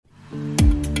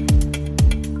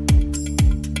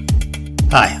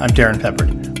Hi, I'm Darrin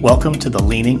Peppard. Welcome to the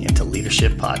Leaning into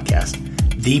Leadership podcast,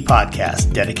 the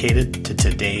podcast dedicated to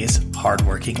today's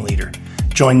hardworking leader.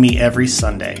 Join me every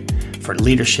Sunday for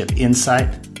leadership insight,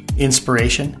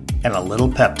 inspiration, and a little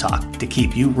pep talk to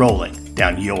keep you rolling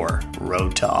down your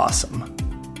road to awesome.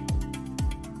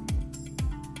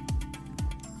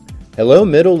 Hello,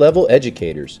 middle-level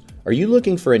educators. Are you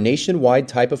looking for a nationwide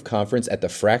type of conference at the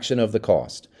fraction of the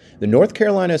cost? The North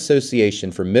Carolina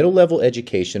Association for Middle-Level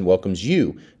Education welcomes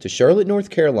you to Charlotte, North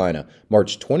Carolina,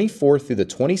 March 24th through the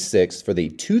 26th for the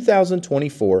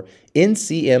 2024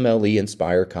 NCMLE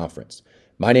Inspire Conference.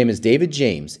 My name is David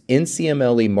James,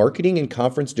 NCMLE Marketing and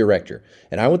Conference Director,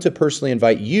 and I want to personally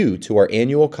invite you to our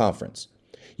annual conference.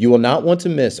 You will not want to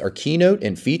miss our keynote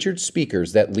and featured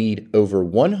speakers that lead over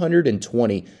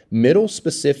 120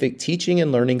 middle-specific teaching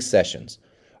and learning sessions.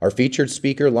 Our featured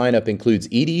speaker lineup includes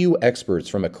EDU experts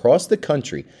from across the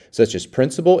country, such as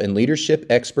principal and leadership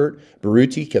expert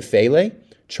Baruti Kafele,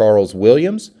 Charles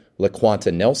Williams,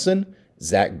 LaQuanta Nelson,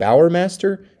 Zach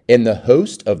Bowermaster, and the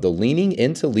host of the Leaning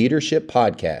into Leadership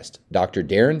podcast, Dr.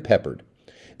 Darrin Peppard.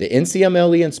 The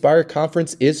NCMLE Inspire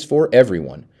Conference is for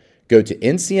everyone. Go to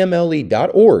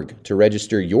ncmle.org to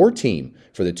register your team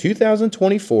for the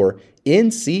 2024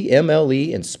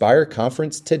 NCMLE Inspire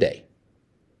Conference today.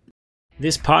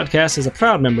 This podcast is a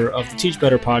proud member of the Teach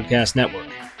Better Podcast Network.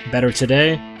 Better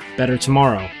today, better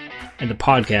tomorrow, and the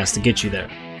podcast to get you there.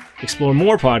 Explore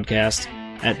more podcasts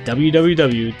at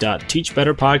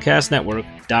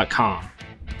www.teachbetterpodcastnetwork.com.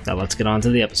 Now let's get on to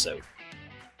the episode.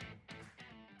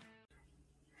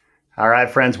 All right,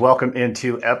 friends, welcome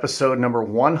into episode number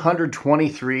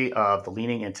 123 of the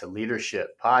Leaning into Leadership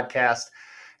podcast.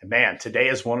 And man, today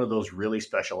is one of those really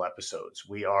special episodes.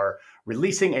 We are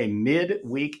releasing a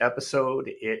midweek episode.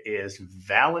 It is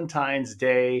Valentine's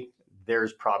Day.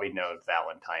 There's probably no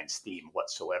Valentine's theme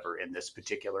whatsoever in this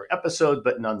particular episode,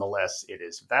 but nonetheless, it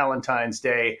is Valentine's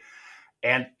Day.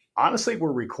 And honestly,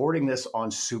 we're recording this on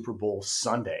Super Bowl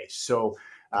Sunday. So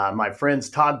my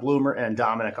friends Todd Bloomer and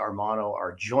Dominic Armano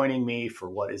are joining me for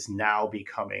what is now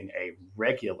becoming a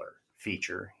regular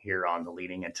feature here on the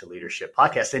Leaning into Leadership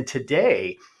podcast. And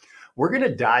today we're going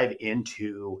to dive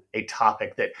into a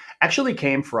topic that actually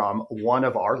came from one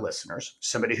of our listeners,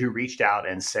 somebody who reached out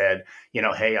and said,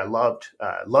 hey, I loved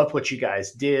what you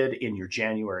guys did in your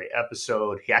January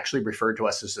episode. He actually referred to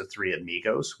us as the Three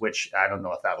Amigos, which I don't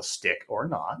know if that'll stick or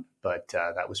not, but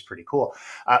that was pretty cool.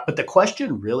 But the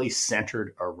question really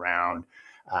centered around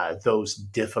those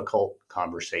difficult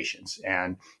conversations.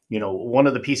 And, one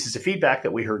of the pieces of feedback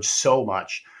that we heard so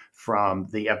much from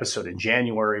the episode in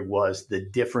January was the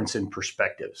difference in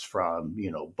perspectives from,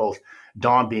 both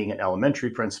Dom being an elementary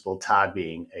principal, Todd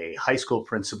being a high school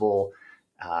principal,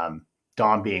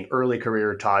 Dom being early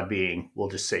career, Todd being, we'll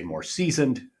just say, more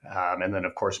seasoned. And then,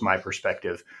 of course, my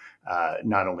perspective,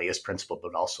 not only as principal,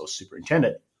 but also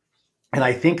superintendent. And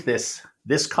I think this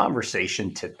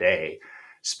conversation today,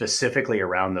 specifically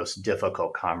around those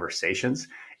difficult conversations,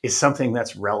 is something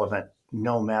that's relevant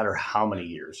no matter how many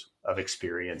years of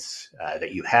experience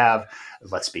that you have.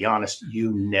 Let's be honest,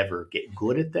 you never get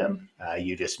good at them.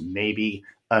 You just maybe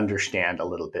understand a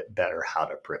little bit better how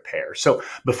to prepare. So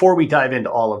before we dive into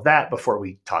all of that, before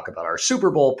we talk about our Super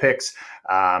Bowl picks,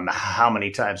 how many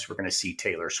times we're going to see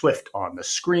Taylor Swift on the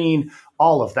screen,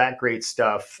 all of that great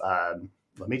stuff,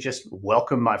 let me just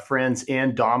welcome my friends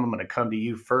in. Dom, I'm going to come to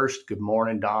you first. Good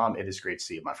morning, Dom. It is great to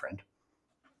see you, my friend.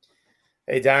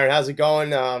 Hey, Darrin, how's it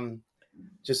going?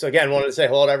 Just again, wanted to say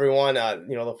hello to everyone.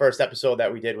 The first episode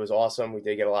that we did was awesome. We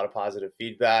did get a lot of positive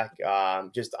feedback.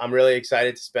 I'm really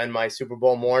excited to spend my Super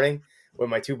Bowl morning with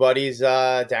my two buddies,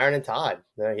 Darrin and Todd.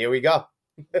 Here we go.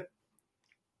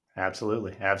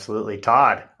 Absolutely.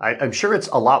 Todd, I'm sure it's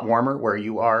a lot warmer where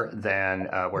you are than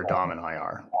where Dom and I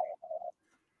are.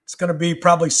 It's going to be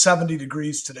probably 70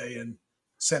 degrees today in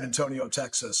San Antonio,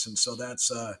 Texas. And so that's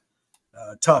a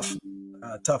tough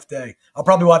day. I'll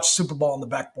probably watch Super Bowl on the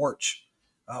back porch.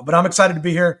 But I'm excited to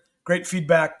be here. Great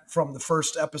feedback from the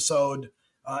first episode.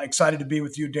 Excited to be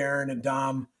with you, Darrin and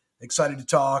Dom. Excited to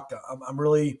talk. I'm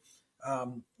really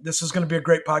this is going to be a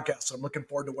great podcast. So I'm looking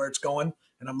forward to where it's going,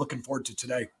 and I'm looking forward to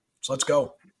today. So let's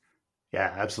go.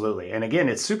 Yeah, absolutely. And again,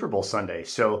 it's Super Bowl Sunday.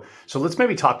 So let's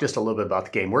maybe talk just a little bit about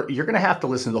the game. You're going to have to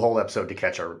listen to the whole episode to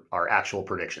catch our actual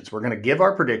predictions. We're going to give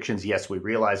our predictions. Yes, we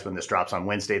realize when this drops on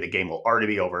Wednesday, the game will already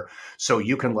be over. So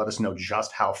you can let us know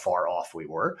just how far off we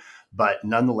were. But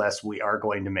nonetheless, we are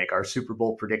going to make our Super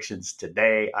Bowl predictions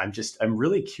today. I'm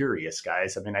really curious,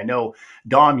 guys. I mean, I know,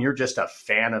 Dom, you're just a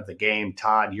fan of the game.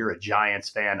 Todd, you're a Giants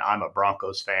fan. I'm a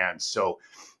Broncos fan. So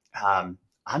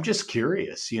I'm just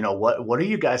curious, what are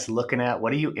you guys looking at?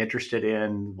 What are you interested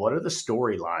in? What are the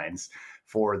storylines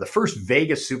for the first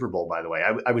Vegas Super Bowl, by the way.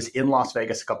 I was in Las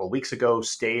Vegas a couple of weeks ago,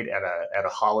 stayed at a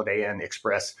Holiday Inn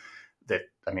Express that,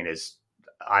 I mean, is,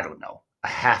 I don't know, a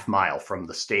half mile from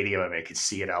the stadium. I mean, I could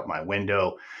see it out my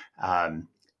window.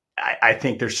 I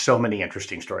think there's so many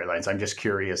interesting storylines. I'm just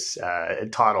curious.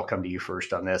 Todd, I'll come to you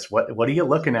first on this. What are you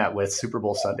looking at with Super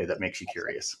Bowl Sunday that makes you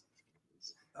curious?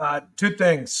 Two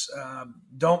things.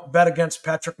 Don't bet against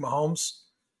Patrick Mahomes.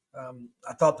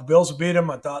 I thought the Bills would beat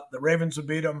him. I thought the Ravens would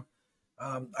beat him.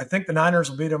 I think the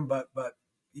Niners will beat him, but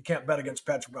you can't bet against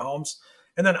Patrick Mahomes.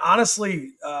 And then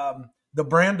honestly, the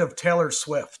brand of Taylor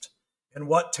Swift and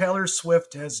what Taylor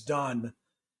Swift has done,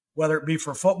 whether it be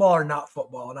for football or not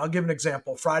football. And I'll give an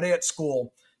example. Friday at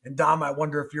school, and Dom, I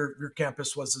wonder if your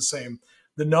campus was the same.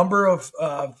 The number of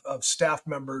staff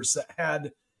members that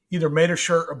had either made a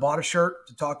shirt or bought a shirt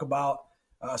to talk about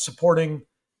supporting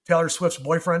Taylor Swift's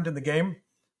boyfriend in the game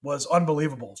was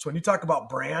unbelievable. So when you talk about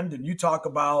brand and you talk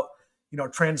about,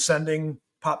 transcending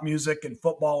pop music and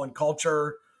football and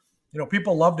culture,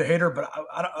 people love to hate her, but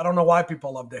I don't know why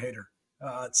people love to hate her.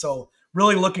 So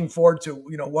really looking forward to,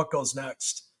 what goes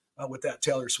next with that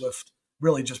Taylor Swift,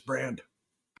 really just brand.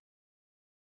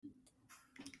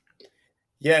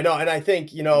 Yeah, no, and I think,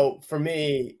 for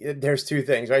me, there's two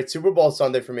things, right? Super Bowl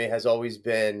Sunday for me has always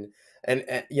been,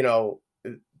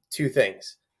 two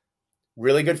things: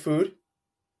 really good food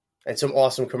and some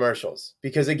awesome commercials.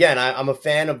 Because again, I'm a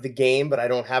fan of the game, but I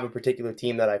don't have a particular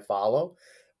team that I follow.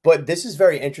 But this is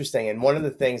very interesting. And one of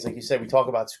the things, like you said, we talk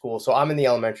about school. So I'm in the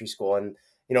elementary school, and,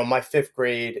 my fifth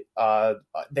grade,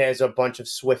 there's a bunch of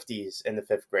Swifties in the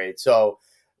fifth grade. So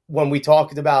when we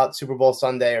talked about Super Bowl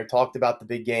Sunday or talked about the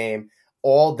big game,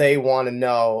 all they want to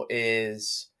know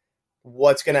is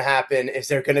what's going to happen. Is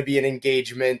there going to be an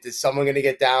engagement? Is someone going to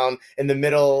get down in the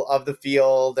middle of the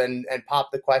field and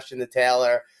pop the question to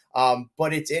Taylor?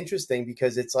 But it's interesting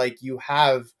because it's like you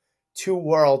have two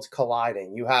worlds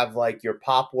colliding. You have like your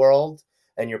pop world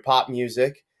and your pop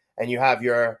music, and you have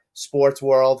your sports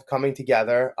world coming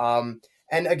together.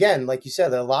 And again, like you said,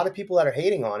 there are a lot of people that are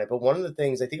hating on it. But one of the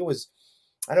things, I think it was,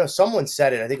 I don't know, someone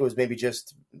said it. I think it was maybe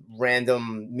just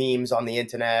random memes on the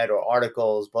internet or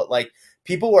articles, but like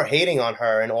people were hating on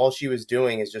her, and all she was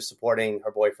doing is just supporting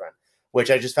her boyfriend,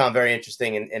 which I just found very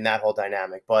interesting in that whole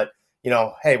dynamic. But,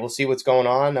 hey, we'll see what's going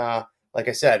on. Like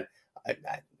I said,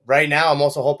 right now, I'm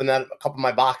also hoping that a couple of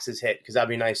my boxes hit, because that'd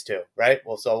be nice too, right?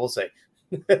 Well, so we'll see.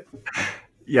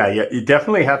 Yeah, you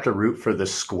definitely have to root for the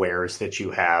squares that you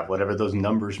have, whatever those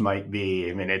numbers might be.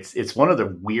 I mean, it's one of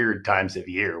the weird times of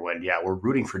year when, we're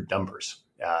rooting for numbers.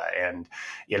 And,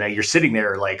 you're sitting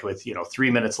there like with,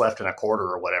 3 minutes left in a quarter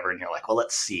or whatever, and you're like, well,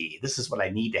 let's see. This is what I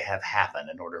need to have happen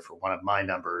in order for one of my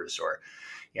numbers. Or,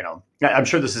 I'm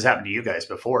sure this has happened to you guys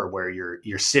before, where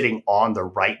you're sitting on the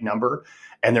right number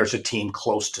and there's a team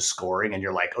close to scoring, and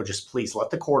you're like, oh, just please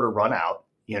let the quarter run out.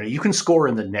 You can score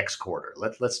in the next quarter.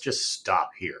 Let's just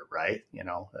stop here, right?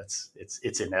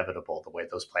 It's inevitable the way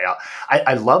those play out.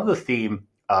 I love the theme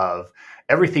of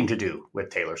everything to do with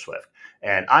Taylor Swift.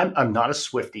 And I'm not a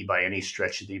Swiftie by any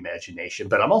stretch of the imagination,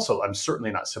 but I'm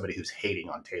certainly not somebody who's hating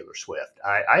on Taylor Swift.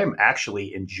 I am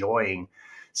actually enjoying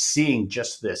seeing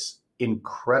just this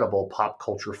incredible pop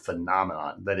culture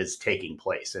phenomenon that is taking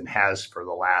place and has for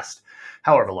the last,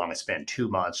 however long it's been, 2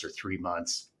 months or 3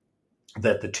 months,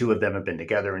 that the two of them have been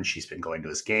together, and she's been going to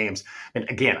his games. And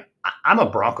again, I'm a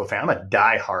Bronco fan. I'm a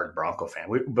diehard Bronco fan.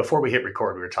 Before we hit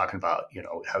record, we were talking about,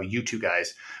 how you two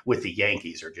guys with the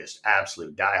Yankees are just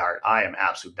absolute diehard. I am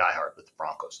absolute diehard with the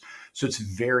Broncos. So it's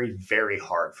very, very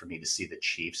hard for me to see the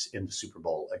Chiefs in the Super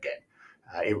Bowl again.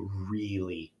 It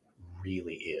really,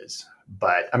 really is.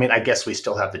 But I mean, I guess we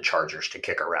still have the Chargers to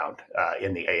kick around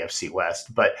in the AFC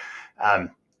West. But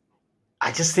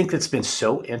I just think it's been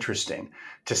so interesting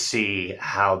to see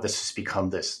how this has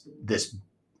become this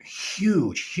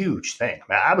huge, huge thing.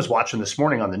 I was watching this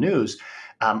morning on the news.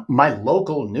 My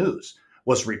local news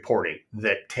was reporting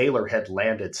that Taylor had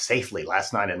landed safely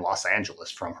last night in Los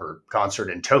Angeles from her concert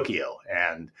in Tokyo,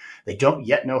 and they don't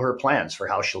yet know her plans for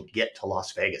how she'll get to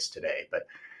Las Vegas today. But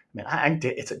I mean,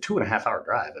 it's a 2.5 hour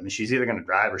drive. I mean, she's either going to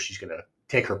drive or she's going to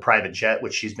take her private jet,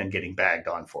 which she's been getting bagged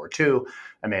on for too.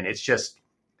 I mean, it's just,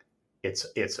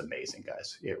 it's amazing,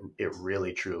 guys. It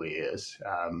really, truly is.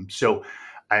 So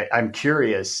I'm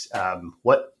curious,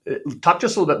 talk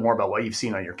just a little bit more about what you've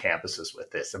seen on your campuses with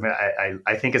this. I mean,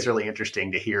 I think it's really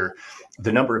interesting to hear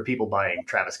the number of people buying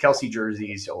Travis Kelce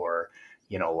jerseys or,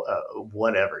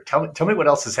 whatever. Tell me what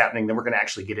else is happening. Then we're going to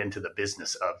actually get into the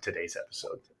business of today's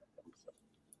episode.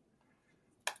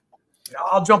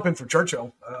 I'll jump in for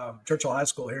Churchill High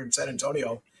School here in San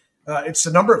Antonio. It's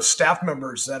the number of staff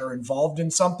members that are involved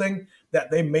in something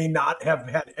that they may not have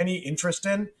had any interest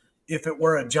in if it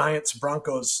were a Giants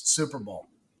Broncos Super Bowl.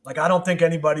 Like, I don't think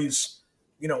anybody's,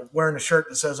 wearing a shirt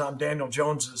that says I'm Daniel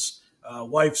Jones's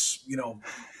wife's,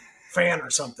 fan or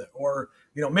something, or,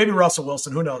 maybe Russell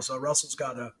Wilson, who knows? Russell's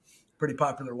got a pretty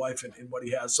popular wife in what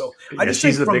he has. So I just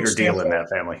she's think the bigger deal in that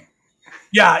family.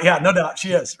 Yeah, no doubt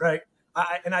she is, right.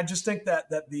 And I just think that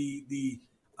the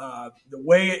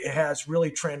way it has really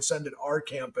transcended our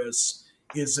campus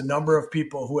is the number of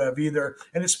people who have either,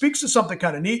 and it speaks to something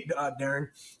kind of neat, Darrin,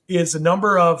 is the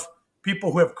number of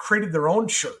people who have created their own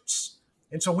shirts.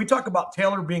 And so we talk about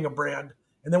Taylor being a brand,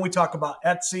 and then we talk about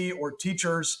Etsy or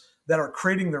teachers that are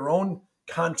creating their own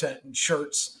content and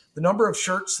shirts. The number of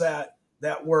shirts that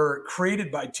were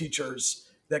created by teachers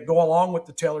that go along with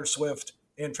the Taylor Swift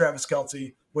and Travis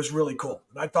Kelce was really cool.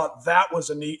 And I thought that was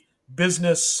a neat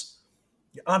business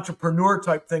entrepreneur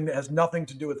type thing that has nothing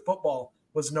to do with football,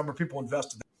 was the number of people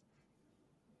invested.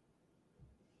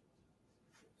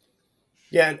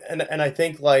 Yeah, and I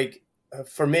think, like,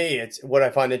 for me, it's what I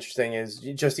find interesting is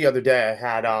just the other day I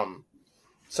had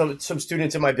some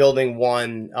students in my building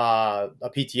won a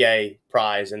PTA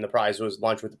prize, and the prize was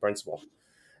lunch with the principal.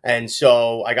 And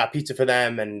so I got pizza for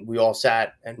them, and we all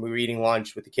sat and we were eating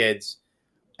lunch with the kids.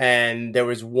 And there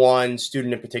was one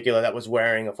student in particular that was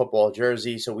wearing a football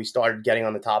jersey. So we started getting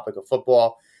on the topic of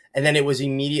football. And then it was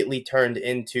immediately turned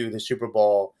into the Super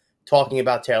Bowl, talking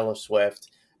about Taylor Swift.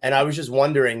 And I was just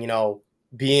wondering,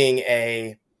 being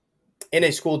in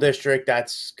a school district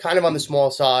that's kind of on the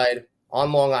small side,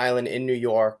 on Long Island in New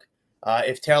York,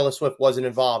 if Taylor Swift wasn't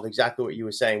involved, exactly what you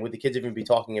were saying, would the kids even be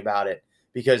talking about it?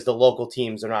 Because the local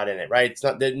teams are not in it, right? It's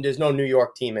not, there's no New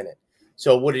York team in it.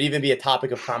 So would it even be a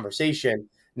topic of conversation?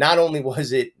 Not only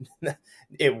was it, but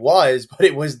it was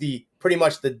pretty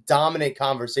much the dominant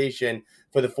conversation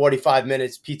for the 45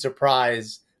 minutes pizza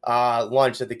prize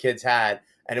lunch that the kids had.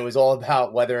 And it was all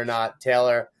about whether or not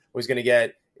Taylor was going to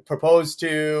get proposed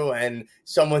to, and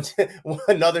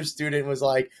another student was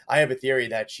like, I have a theory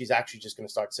that she's actually just going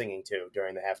to start singing too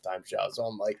during the halftime show. So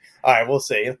I'm like, all right, we'll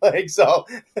see. But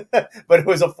it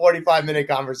was a 45-minute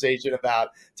conversation about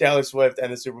Taylor Swift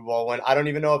and the Super Bowl, when I don't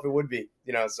even know if it would be,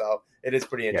 so it is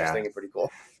pretty interesting and pretty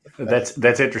cool.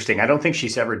 That's interesting. I don't think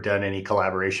she's ever done any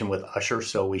collaboration with Usher,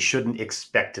 so we shouldn't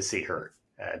expect to see her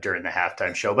during the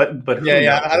halftime show, but who knows,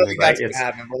 I don't think right? that's going to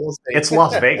happen. But we'll see. It's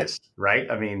Las Vegas, right?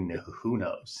 I mean, who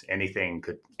knows? Anything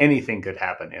could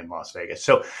happen in Las Vegas.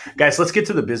 So, guys, let's get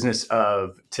to the business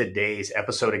of today's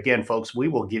episode. Again, folks, we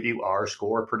will give you our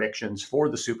score predictions for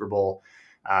the Super Bowl.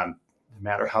 No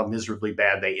matter how miserably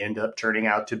bad they end up turning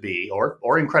out to be,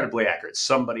 or incredibly accurate,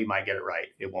 somebody might get it right.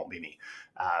 It won't be me.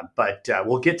 But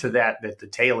we'll get to that at the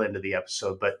tail end of the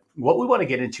episode. But what we want to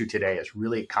get into today is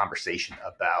really a conversation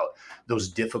about those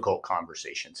difficult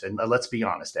conversations. And let's be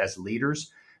honest, as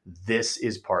leaders, this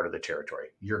is part of the territory.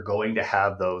 You're going to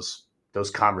have those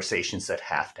conversations that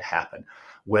have to happen,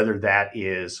 whether that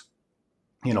is,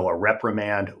 a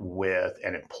reprimand with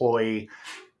an employee,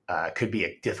 could be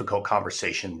a difficult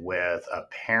conversation with a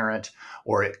parent,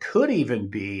 or it could even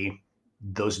be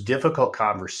those difficult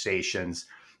conversations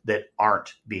that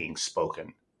aren't being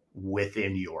spoken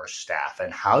within your staff.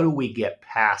 And how do we get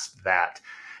past that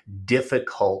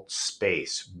difficult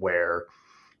space where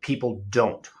people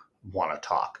don't want to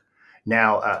talk?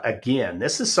 Now, again,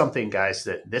 this is something, guys,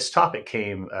 that this topic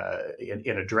came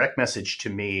in a direct message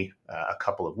to me a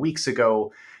couple of weeks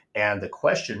ago. And the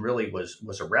question really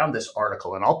was around this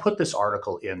article. And I'll put this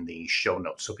article in the show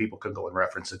notes so people can go and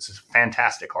reference it. It's a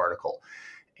fantastic article.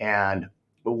 And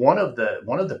but one of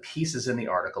the pieces in the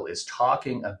article is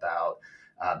talking about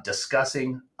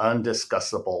discussing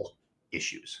undiscussable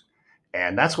issues.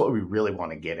 And that's what we really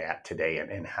want to get at today.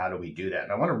 And how do we do that?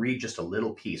 And I want to read just a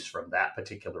little piece from that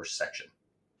particular section.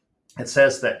 It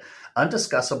says that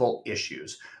undiscussable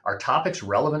issues are topics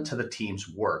relevant to the team's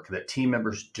work that team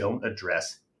members don't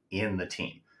address in the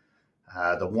team.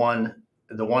 The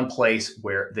one place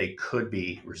where they could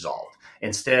be resolved.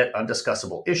 Instead,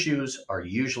 undiscussable issues are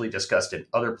usually discussed in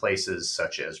other places,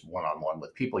 such as one-on-one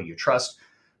with people you trust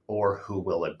or who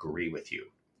will agree with you.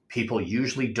 People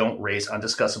usually don't raise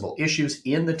undiscussable issues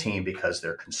in the team because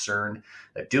they're concerned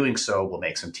that doing so will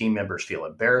make some team members feel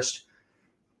embarrassed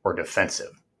or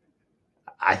defensive.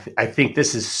 I think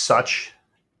this is such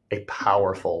a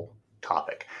powerful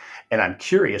topic. And I'm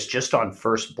curious, just on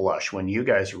first blush, when you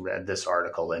guys read this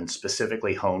article and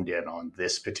specifically honed in on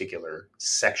this particular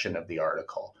section of the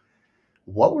article,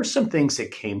 what were some things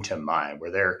that came to mind? Were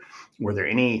there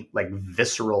any like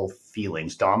visceral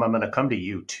feelings? Dom, I'm going to come to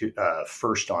you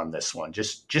first on this one.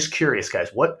 Just curious,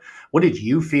 guys. What did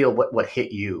you feel? What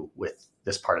hit you with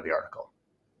this part of the article?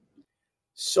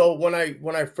 So when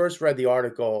I first read the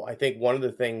article, I think one of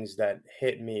the things that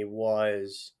hit me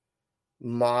was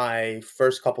my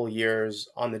first couple of years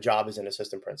on the job as an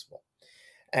assistant principal.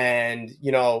 And,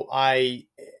 I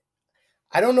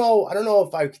don't know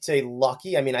if I could say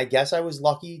lucky. I mean, I guess I was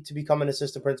lucky to become an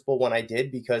assistant principal when I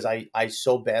did, because I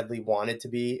so badly wanted to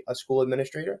be a school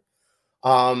administrator.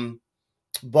 Um,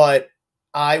 but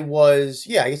I was,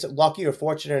 I guess lucky or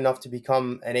fortunate enough to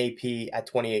become an AP at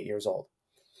 28 years old.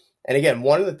 And again,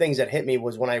 one of the things that hit me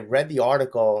was when I read the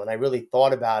article and I really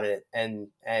thought about it and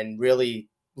really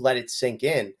let it sink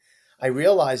in. I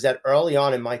realized that early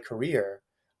on in my career,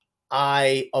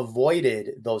 I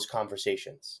avoided those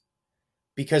conversations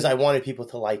because I wanted people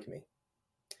to like me.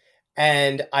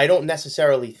 And I don't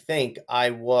necessarily think I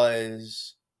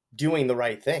was doing the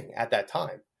right thing at that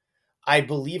time. I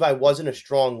believe I wasn't a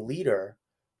strong leader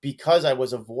because I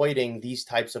was avoiding these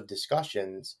types of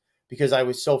discussions, because I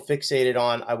was so fixated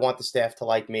on, I want the staff to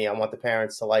like me, I want the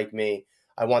parents to like me,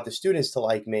 I want the students to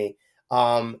like me.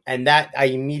 And that I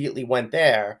immediately went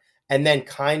there and then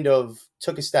kind of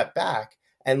took a step back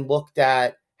and looked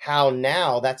at how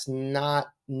now that's not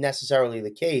necessarily the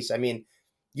case. I mean,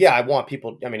 I want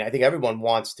people, I mean, I think everyone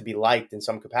wants to be liked in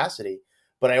some capacity,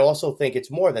 but I also think it's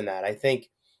more than that. I think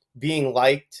being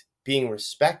liked, being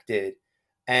respected,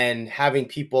 and having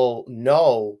people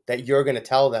know that you're going to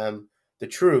tell them the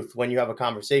truth when you have a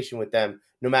conversation with them,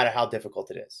 no matter how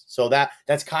difficult it is. So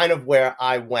that's kind of where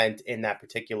I went in that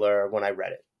particular, when I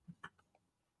read it.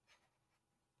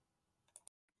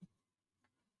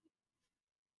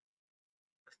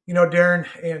 Darrin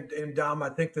and Dom, I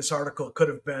think this article could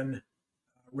have been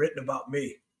written about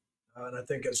me. And I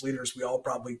think as leaders, we all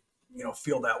probably,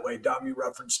 feel that way. Dom, you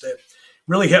referenced it.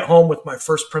 Really hit home with my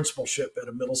first principalship at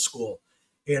a middle school,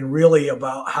 and really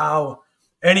about how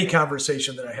any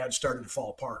conversation that I had started to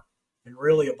fall apart, and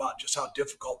really about just how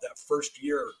difficult that first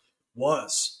year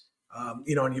was.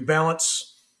 And you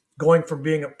balance going from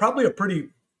being probably a pretty,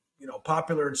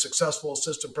 popular and successful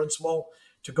assistant principal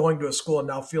to going to a school and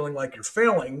now feeling like you're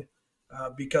failing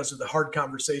because of the hard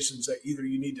conversations that either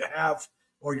you need to have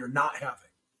or you're not having.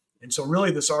 And so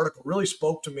really this article really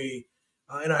spoke to me.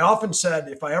 And I often said,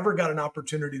 if I ever got an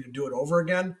opportunity to do it over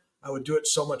again, I would do it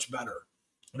so much better.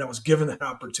 And I was given that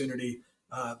opportunity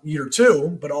year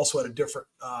two, but also at a different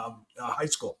high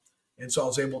school. And so I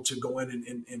was able to go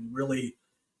in and really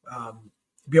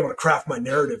be able to craft my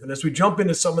narrative. And as we jump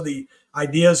into some of the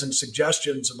ideas and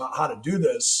suggestions about how to do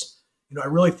this, I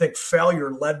really think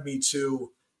failure led me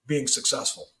to being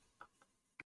successful.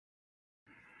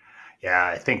 Yeah,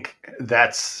 I think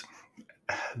that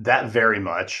very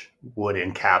much would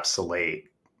encapsulate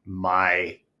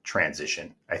my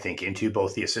transition, I think, into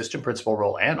both the assistant principal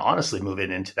role and honestly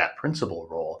moving into that principal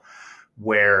role,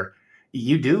 where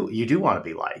you do want to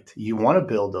be liked. You want to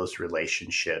build those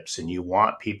relationships and you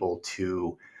want people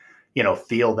to,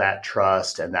 feel that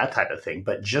trust and that type of thing.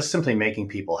 But just simply making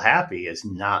people happy is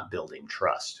not building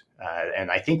trust.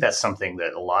 And I think that's something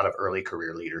that a lot of early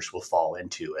career leaders will fall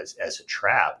into as a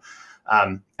trap.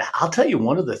 I'll tell you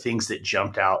one of the things that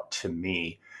jumped out to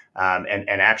me, and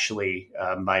actually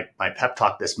my pep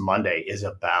talk this Monday is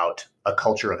about a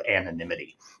culture of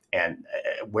anonymity. And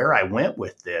where I went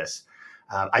with this,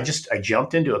 I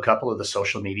jumped into a couple of the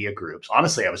social media groups.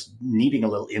 Honestly, I was needing a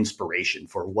little inspiration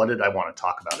for what did I want to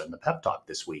talk about in the pep talk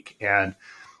this week. And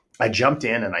I jumped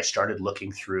in and I started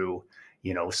looking through,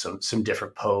 some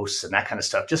different posts and that kind of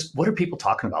stuff. Just what are people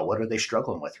talking about? What are they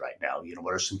struggling with right now?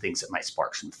 What are some things that might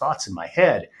spark some thoughts in my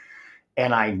head?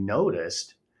 And I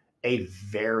noticed a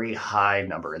very high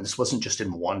number, and this wasn't just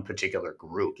in one particular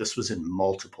group, this was in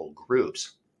multiple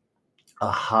groups, a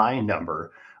high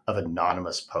number of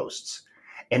anonymous posts.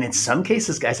 And in some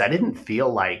cases, guys, I didn't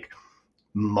feel like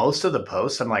most of the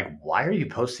posts, I'm like, why are you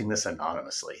posting this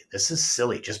anonymously? This is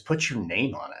silly. Just put your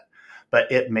name on it.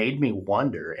 But it made me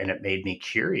wonder, and it made me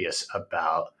curious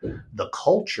about the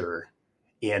culture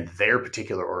in their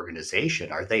particular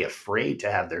organization. Are they afraid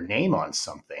to have their name on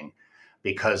something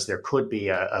because there could be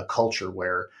a culture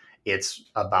where it's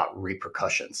about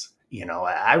repercussions?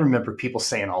 I remember people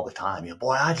saying all the time,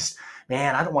 boy, I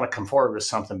don't want to come forward with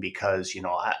something because,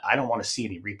 I don't want to see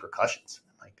any repercussions.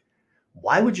 Like,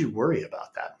 why would you worry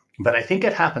about that? But I think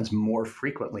it happens more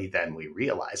frequently than we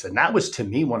realize. And that was, to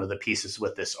me, one of the pieces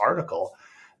with this article,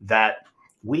 that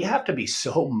we have to be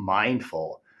so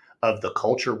mindful of the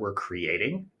culture we're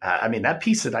creating. That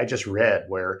piece that I just read,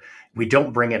 where we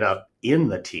don't bring it up in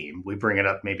the team, we bring it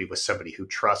up maybe with somebody who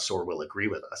trusts or will agree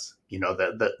with us.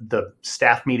 The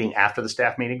staff meeting after the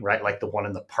staff meeting, right? Like the one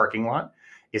in the parking lot,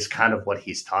 is kind of what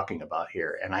he's talking about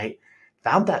here. And I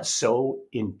found that so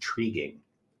intriguing.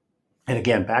 And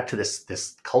again, back to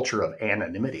this culture of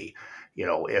anonymity,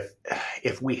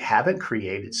 if we haven't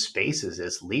created spaces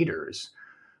as leaders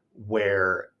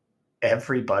where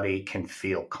everybody can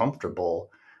feel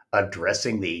comfortable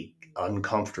addressing the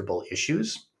uncomfortable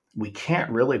issues, we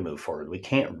can't really move forward. We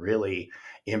can't really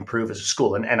improve as a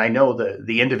school. And I know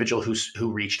the individual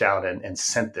who reached out and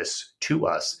sent this to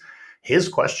us, his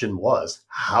question was,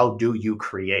 how do you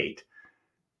create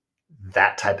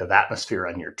that type of atmosphere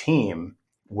on your team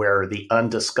where the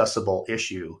undiscussable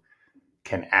issue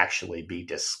can actually be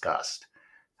discussed?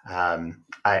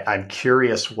 I'm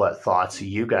curious what thoughts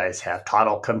you guys have. Todd,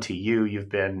 I'll come to you. You've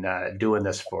been doing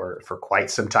this for quite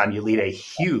some time. You lead a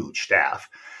huge staff.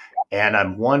 And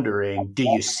I'm wondering, do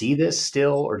you see this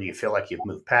still, or do you feel like you've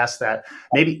moved past that?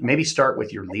 Maybe start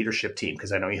with your leadership team,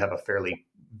 because I know you have a fairly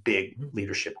big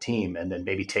leadership team, and then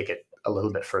maybe take it a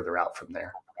little bit further out from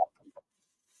there.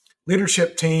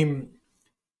 Leadership team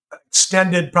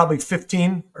extended probably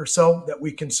 15 or so that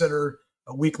we consider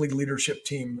a weekly leadership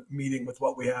team meeting with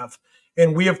what we have.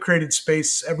 And we have created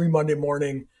space every Monday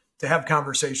morning to have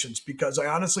conversations, because I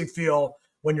honestly feel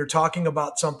when you're talking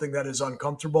about something that is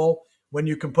uncomfortable, when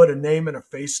you can put a name and a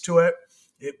face to it,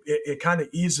 it kind of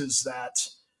eases that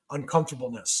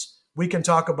uncomfortableness. We can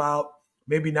talk about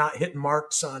maybe not hitting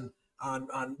marks on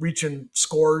reaching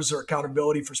scores or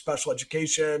accountability for special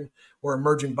education or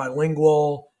emerging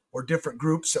bilingual or different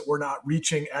groups that we're not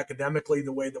reaching academically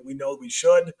the way that we know we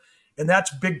should. And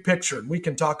that's big picture. And we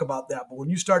can talk about that. But when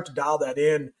you start to dial that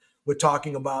in with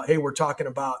talking about, hey, we're talking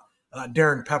about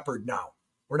Darrin Peppard now.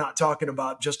 We're not talking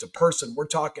about just a person. We're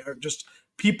talking or just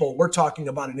people. We're talking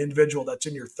about an individual that's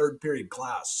in your third period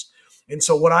class. And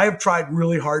so what I have tried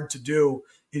really hard to do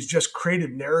is just create a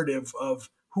narrative of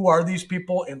who are these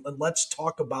people, and let's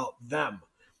talk about them.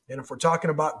 And if we're talking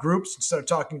about groups, instead of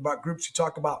talking about groups, you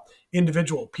talk about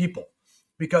individual people.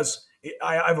 Because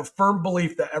I have a firm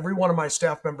belief that every one of my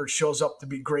staff members shows up to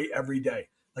be great every day.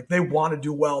 Like, they want to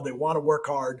do well. They want to work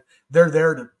hard. They're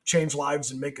there to change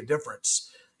lives and make a difference.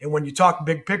 And when you talk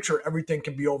big picture, everything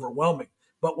can be overwhelming.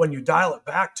 But when you dial it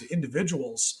back to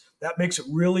individuals, that makes it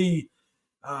really,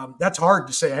 that's hard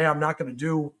to say, hey, I'm not going to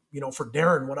do, for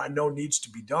Darrin what I know needs to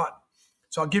be done.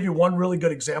 So I'll give you one really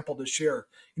good example this year.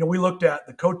 We looked at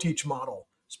the co-teach model,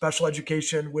 special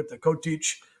education with the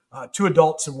co-teach, 2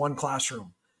 adults in 1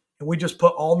 classroom. And we just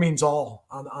put all means all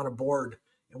on a board.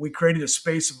 And we created a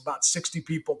space of about 60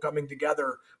 people coming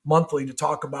together monthly to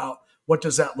talk about what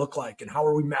does that look like, and how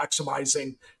are we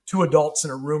maximizing 2 adults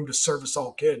in a room to service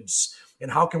all kids,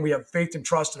 and how can we have faith and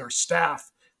trust in our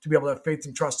staff to be able to have faith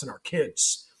and trust in our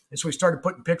kids. And so we started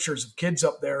putting pictures of kids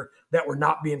up there that were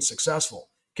not being successful,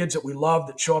 kids that we love,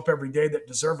 that show up every day, that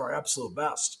deserve our absolute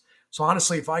best. So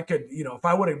honestly, if I could, if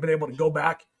I would have been able to go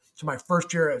back to my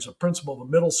first year as a principal of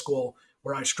a middle school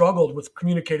where I struggled with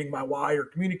communicating my why or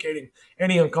communicating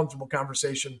any uncomfortable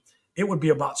conversation, it would be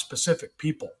about specific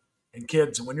people and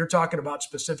kids. And when you're talking about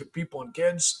specific people and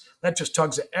kids, that just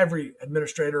tugs at every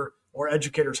administrator or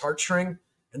educator's heartstring.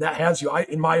 And that has you,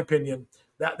 in my opinion,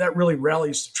 that really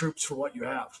rallies the troops for what you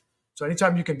have. So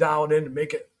anytime you can dial it in and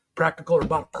make it practical or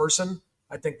about a person,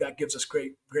 I think that gives us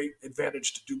great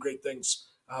advantage to do great things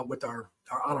with on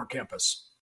our campus.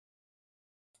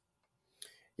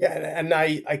 Yeah, and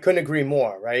I couldn't agree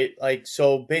more, right? Like,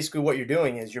 so basically what you're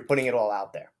doing is you're putting it all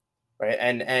out there, right?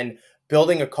 And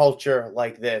building a culture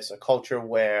like this, a culture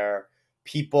where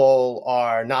people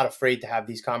are not afraid to have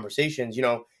these conversations,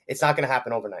 it's not going to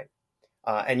happen overnight.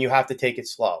 And you have to take it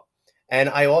slow. And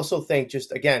I also think,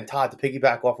 just again, Todd, to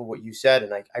piggyback off of what you said,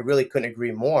 and I really couldn't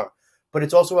agree more, but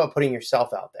it's also about putting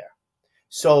yourself out there.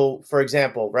 So, for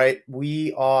example, right,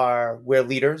 we're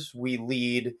leaders. We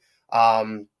lead,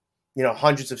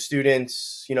 hundreds of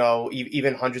students,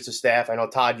 even hundreds of staff. I know,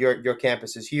 Todd, your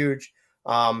campus is huge,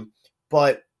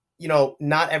 but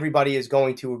not everybody is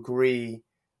going to agree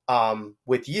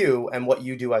with you and what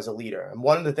you do as a leader. And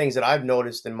one of the things that I've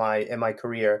noticed in my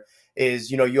career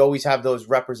is, you always have those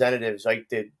representatives, like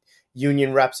the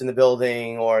union reps in the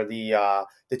building, or the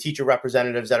teacher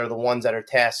representatives that are the ones that are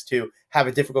tasked to have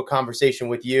a difficult conversation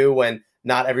with you when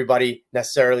not everybody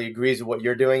necessarily agrees with what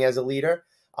you're doing as a leader.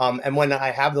 And when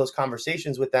I have those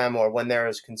conversations with them, or when there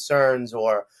is concerns,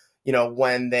 or,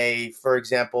 when they, for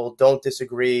example, don't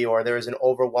disagree, or there is an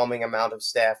overwhelming amount of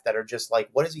staff that are just like,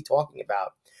 what is he talking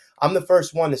about? I'm the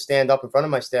first one to stand up in front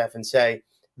of my staff and say,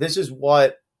 this is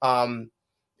what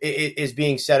is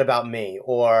being said about me,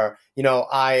 or,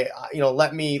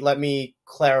 let me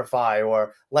clarify,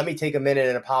 or let me take a minute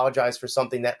and apologize for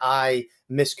something that I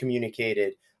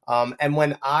miscommunicated. And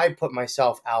when I put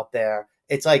myself out there,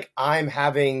 it's like I'm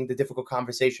having the difficult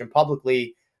conversation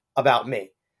publicly about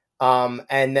me.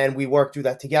 And then we work through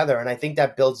that together. And I think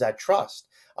that builds that trust.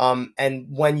 And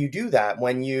when you do that,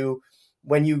 when you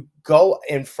go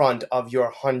in front of your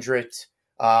 100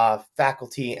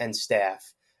 faculty and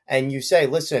staff and you say,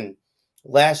 listen,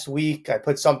 last week I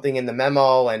put something in the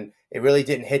memo and it really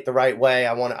didn't hit the right way.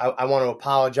 I want to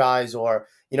apologize. Or,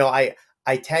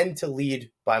 I tend to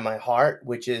lead by my heart,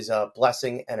 which is a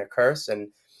blessing and a curse. And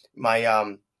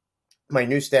my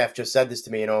new staff just said this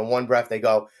to me, in one breath, they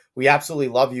go, we absolutely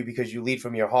love you because you lead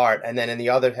from your heart. And then in the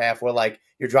other half, we're like,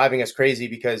 you're driving us crazy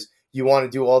because you want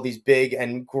to do all these big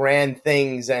and grand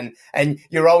things. And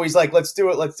you're always like, let's do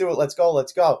it. Let's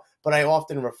go. But I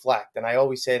often reflect, and I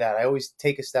always say that. I always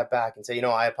take a step back and say,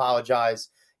 I apologize,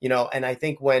 and I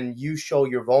think when you show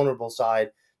your vulnerable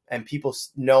side and people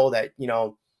know that,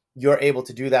 you're able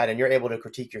to do that and you're able to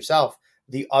critique yourself,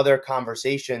 the other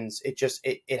conversations,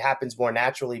 it happens more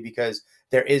naturally because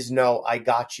there is no I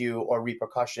got you or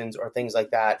repercussions or things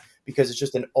like that, because it's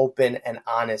just an open and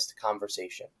honest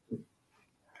conversation.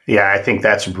 Yeah, I think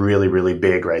that's really, really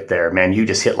big right there, man. You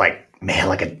just hit like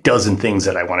a dozen things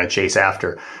that I want to chase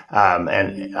after.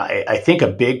 And I think a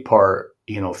big part,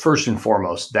 first and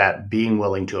foremost, that being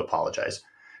willing to apologize.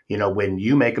 When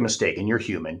you make a mistake and you're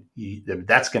human,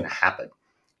 that's going to happen.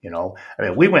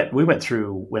 We went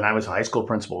through, when I was a high school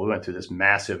principal, we went through this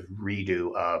massive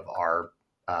redo of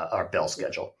our bell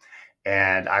schedule.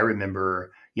 And I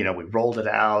remember, we rolled it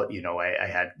out, I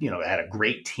had a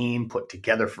great team put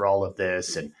together for all of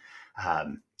this. And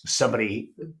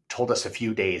somebody told us a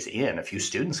few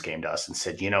students came to us and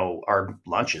said, our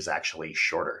lunch is actually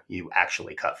shorter. You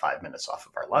actually cut 5 minutes off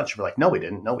of our lunch. We're like, no, we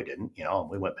didn't. And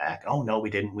we went back. Oh, no, we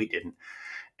didn't.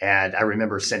 And I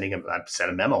remember I sent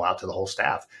a memo out to the whole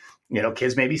staff.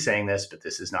 Kids may be saying this, but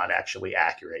this is not actually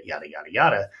accurate, yada, yada,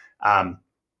 yada.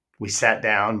 We sat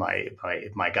down, my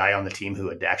guy on the team who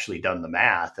had actually done the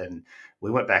math, and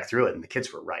we went back through it, and the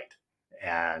kids were right.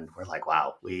 And we're like,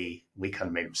 wow, we kind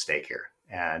of made a mistake here.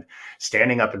 And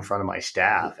standing up in front of my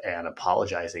staff and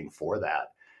apologizing for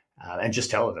that, and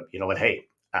just telling them, hey,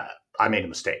 I made a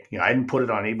mistake. I didn't put it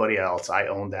on anybody else. I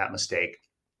owned that mistake.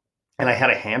 And I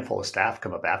had a handful of staff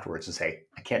come up afterwards and say,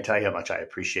 I can't tell you how much I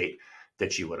appreciate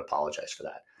that you would apologize for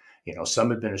that.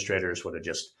 Some administrators would have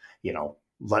just,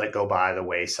 let it go by the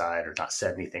wayside or not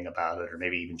said anything about it, or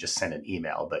maybe even just sent an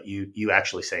email. But you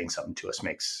actually saying something to us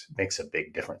makes a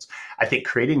big difference. I think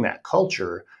creating that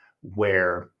culture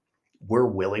where we're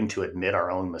willing to admit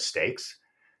our own mistakes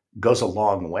goes a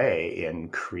long way in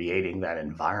creating that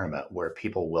environment where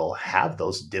people will have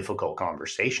those difficult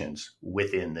conversations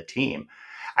within the team.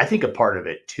 I think a part of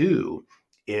it too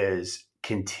is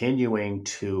continuing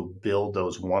to build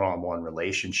those one-on-one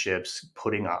relationships,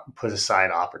 put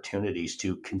aside opportunities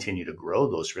to continue to grow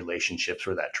those relationships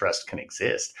where that trust can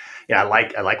exist. I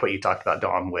like what you talked about,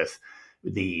 Dom, with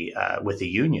the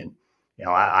union.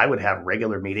 I would have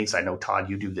regular meetings. I know, Todd,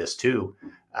 you do this too.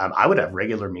 I would have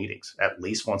regular meetings at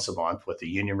least once a month with the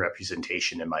union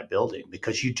representation in my building,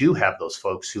 because you do have those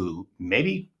folks who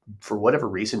maybe for whatever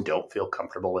reason don't feel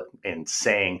comfortable in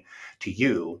saying to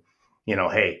you,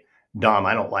 hey, Dom,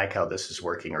 I don't like how this is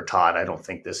working, or Todd, I don't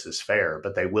think this is fair,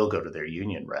 but they will go to their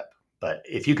union rep. But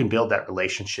if you can build that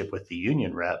relationship with the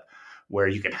union rep where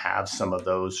you can have some of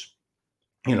those,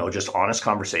 just honest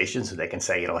conversations, and they can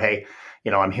say, hey,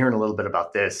 I'm hearing a little bit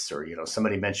about this, or,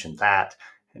 somebody mentioned that.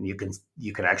 And you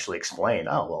can actually explain,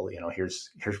 oh, well, here's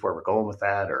where we're going with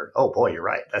that. Or, oh boy, you're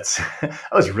right. That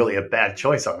was really a bad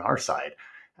choice on our side.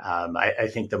 I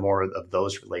think the more of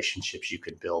those relationships you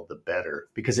can build, the better,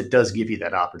 because it does give you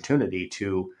that opportunity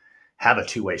to have a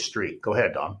two-way street. Go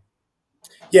ahead, Dom.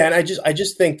 Yeah. And I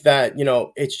just think that,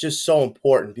 it's just so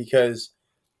important because,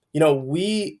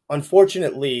 we,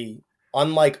 unfortunately,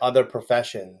 unlike other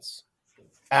professions,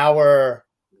 our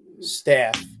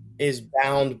staff is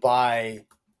bound by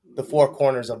the four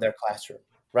corners of their classroom,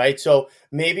 right? So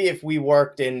maybe if we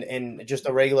worked in just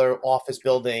a regular office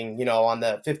building, on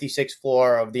the 56th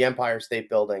floor of the Empire State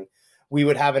Building, we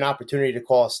would have an opportunity to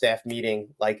call a staff meeting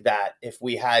like that if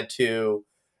we had to,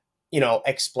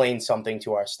 explain something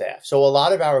to our staff. So a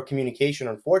lot of our communication,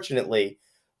 unfortunately,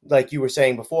 like you were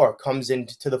saying before, comes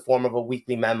into the form of a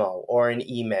weekly memo or an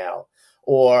email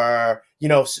or,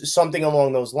 something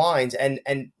along those lines. And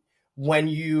when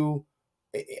you,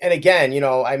 and again,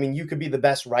 you could be the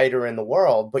best writer in the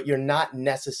world, but you're not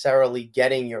necessarily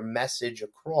getting your message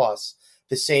across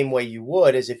the same way you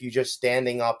would as if you're just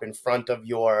standing up in front of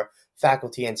your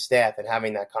faculty and staff and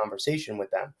having that conversation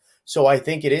with them. So I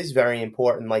think it is very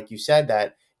important, like you said,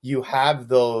 that you have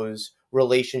those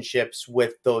relationships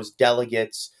with those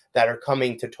delegates that are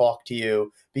coming to talk to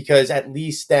you, because at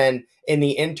least then in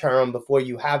the interim, before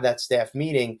you have that staff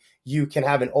meeting, you can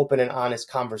have an open and honest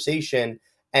conversation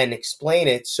and explain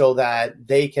it so that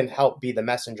they can help be the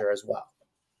messenger as well.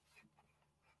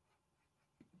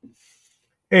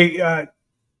 Hey,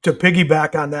 to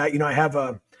piggyback on that, I have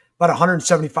about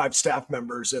 175 staff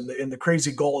members, and the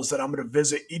crazy goal is that I'm going to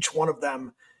visit each one of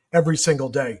them every single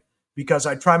day, because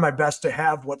I try my best to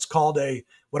have what's called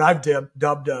what I've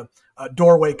dubbed a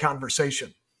doorway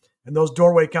conversation. And those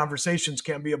doorway conversations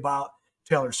can be about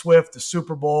Taylor Swift, the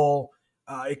Super Bowl.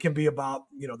 It can be about,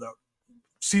 the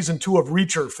season 2 of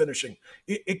Reacher finishing.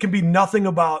 It can be nothing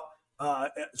about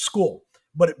school,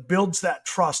 but it builds that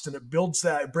trust, and it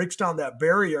breaks down that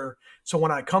barrier. So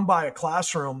when I come by a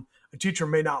classroom, a teacher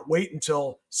may not wait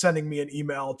until sending me an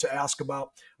email to ask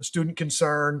about a student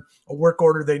concern, a work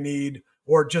order they need,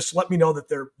 or just let me know that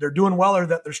they're doing well or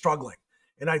that they're struggling.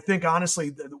 And I think,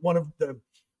 honestly, one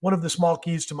of the small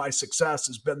keys to my success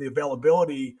has been the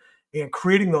availability and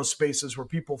creating those spaces where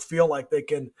people feel like they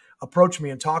can approach me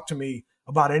and talk to me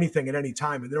about anything at any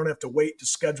time, and they don't have to wait to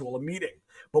schedule a meeting.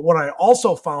 But what I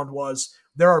also found was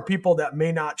there are people that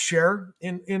may not share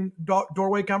in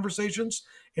doorway conversations.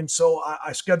 And so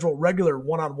I schedule regular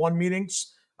one-on-one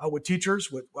meetings with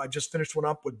teachers. I just finished one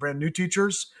up with brand new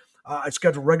teachers. I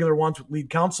schedule regular ones with lead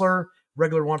counselor,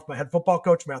 regular ones with my head football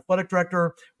coach, my athletic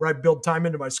director, where I build time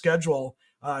into my schedule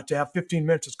to have 15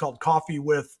 minutes. It's called coffee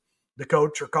with the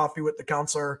coach or coffee with the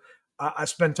counselor. I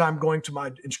spend time going to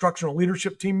my instructional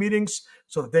leadership team meetings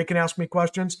so that they can ask me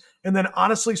questions. And then,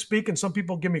 honestly speaking, some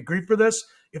people give me grief for this.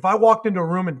 If I walked into a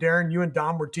room and Darrin, you and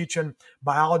Dom were teaching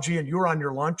biology and you were on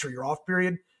your lunch or your off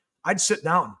period, I'd sit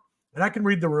down and I can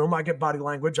read the room. I get body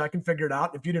language. I can figure it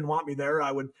out. If you didn't want me there,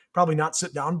 I would probably not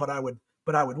sit down, but I would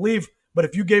leave. But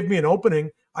if you gave me an opening,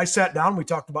 I sat down. We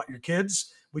talked about your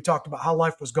kids. We talked about how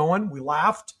life was going. We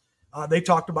laughed. They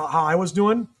talked about how I was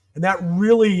doing. And that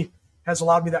really has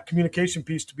allowed me that communication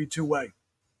piece to be two-way.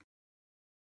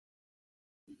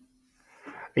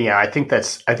 Yeah, I think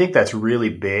that's really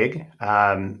big,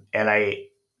 and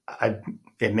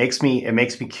it makes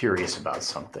me curious about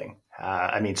something.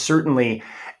 Certainly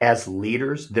as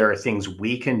leaders, there are things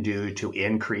we can do to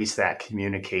increase that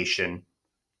communication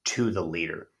to the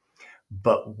leader.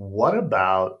 But what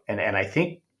about, and I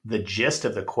think the gist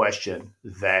of the question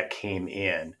that came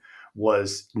in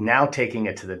was now taking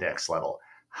it to the next level.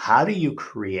 How do you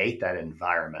create that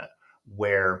environment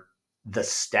where the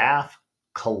staff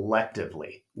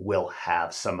collectively will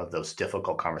have some of those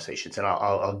difficult conversations? And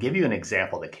I'll give you an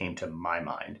example that came to my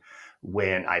mind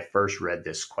when I first read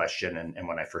this question and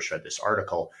when I first read this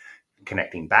article,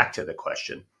 connecting back to the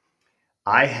question.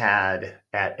 I had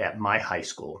at my high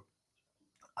school,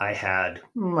 I had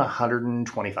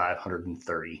 125,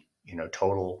 130,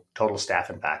 total staff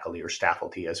and faculty, or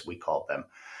staffalty as we call them,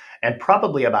 and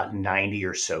probably about 90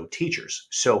 or so teachers.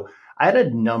 So I had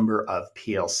a number of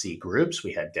PLC groups.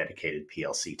 We had dedicated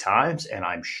PLC times, and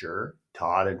I'm sure,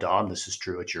 Todd and Dom, this is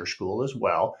true at your school as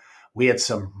well. We had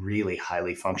some really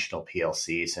highly functional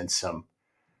PLCs and some,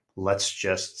 let's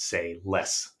just say,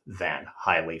 less than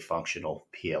highly functional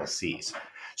PLCs.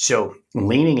 So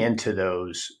leaning into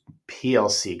those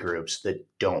PLC groups that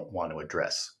don't want to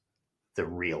address the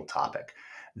real topic,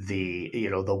 the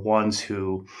ones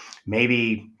who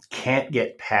maybe can't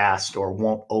get past or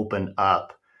won't open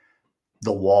up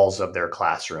the walls of their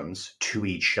classrooms to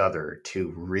each other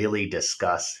to really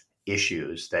discuss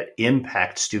issues that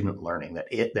impact student learning,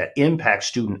 that impact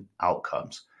student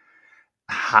outcomes.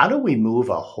 How do we move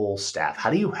a whole staff? How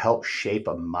do you help shape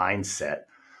a mindset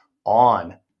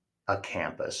on a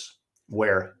campus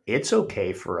where it's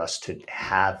okay for us to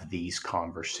have these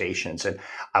conversations? And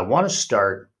I want to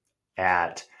start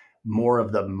at more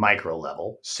of the micro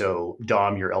level. So,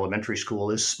 Dom, your elementary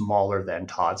school is smaller than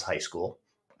Todd's high school.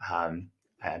 In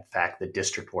fact, the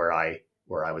district where I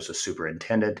was a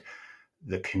superintendent,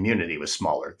 the community was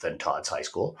smaller than Todd's high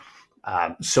school.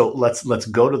 So let's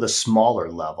go to the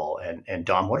smaller level. And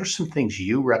Dom, what are some things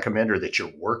you recommend or that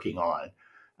you're working on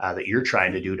that you're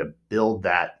trying to do to build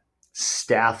that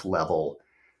staff level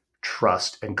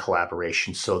trust and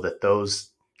collaboration so that those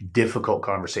difficult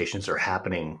conversations are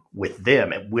happening with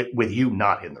them and with you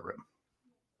not in the room?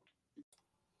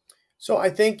 So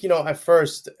I think, at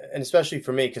first, and especially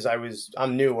for me, because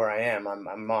I'm new where I am,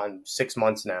 I'm on 6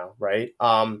 months now, right?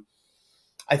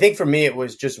 I think for me, it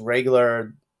was just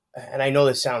regular, and I know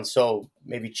this sounds so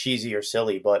maybe cheesy or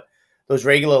silly, but those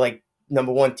regular, like,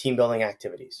 number one, team building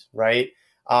activities, right?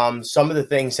 Some of the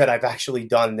things that I've actually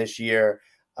done this year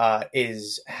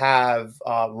is have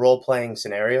role-playing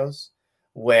scenarios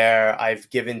where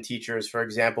I've given teachers, for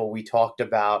example, we talked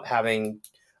about having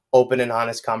open and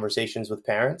honest conversations with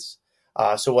parents.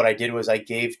 So what I did was I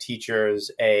gave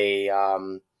teachers a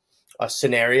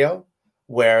scenario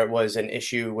where it was an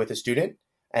issue with a student,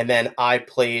 and then I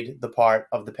played the part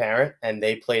of the parent and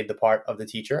they played the part of the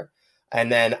teacher. And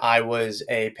then I was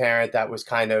a parent that was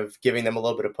kind of giving them a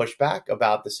little bit of pushback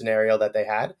about the scenario that they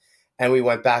had. And we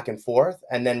went back and forth.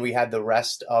 And then we had the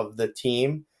rest of the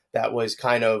team that was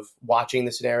kind of watching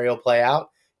the scenario play out,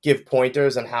 give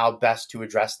pointers on how best to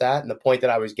address that. And the point that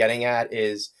I was getting at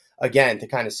is, again, to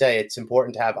kind of say it's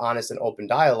important to have honest and open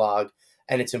dialogue,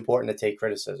 and it's important to take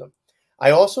criticism.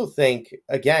 I also think,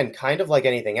 again, kind of like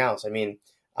anything else, I mean,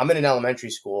 I'm in an elementary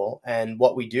school, and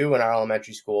what we do in our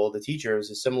elementary school, the teachers,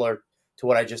 is similar to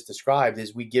what I just described,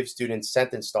 is we give students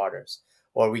sentence starters,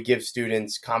 or we give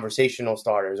students conversational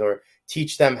starters, or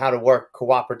teach them how to work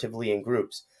cooperatively in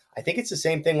groups. I think it's the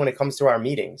same thing when it comes to our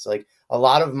meetings. Like a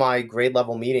lot of my grade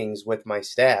level meetings with my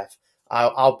staff,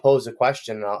 I'll pose a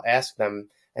question and I'll ask them.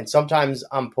 And sometimes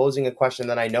I'm posing a question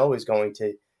that I know is going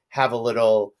to have a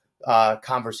little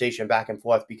conversation back and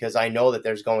forth, because I know that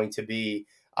there's going to be,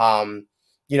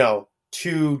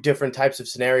 two different types of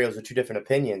scenarios or two different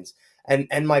opinions.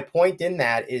 And my point in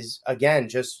that is, again,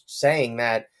 just saying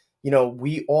that,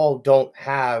 we all don't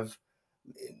have,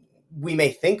 we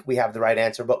may think we have the right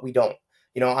answer, but we don't.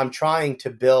 I'm trying to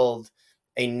build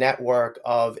a network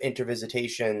of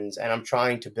intervisitations, and I'm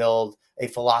trying to build a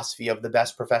philosophy of the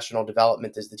best professional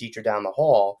development as the teacher down the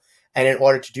hall. And in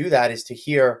order to do that is to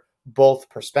hear both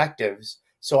perspectives.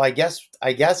 So I guess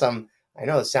I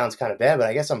know this sounds kind of bad, but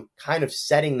I guess I'm kind of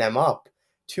setting them up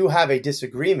to have a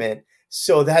disagreement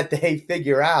so that they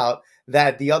figure out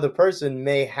that the other person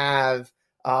may have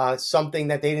something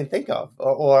that they didn't think of,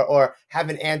 or have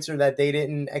an answer that they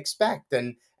didn't expect.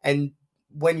 And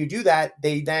when you do that,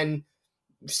 they then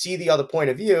see the other point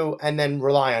of view and then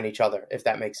rely on each other, if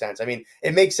that makes sense. I mean,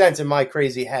 it makes sense in my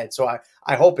crazy head. So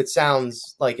I hope it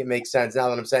sounds like it makes sense now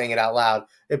that I'm saying it out loud.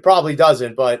 It probably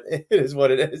doesn't, but it is what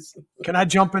it is. Can I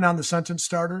jump in on the sentence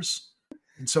starters?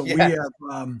 And so Yeah. we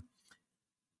have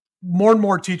more and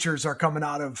more teachers are coming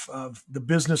out of the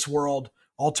business world,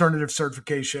 alternative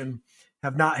certification,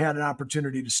 have not had an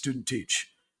opportunity to student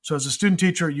teach. So as a student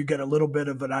teacher, you get a little bit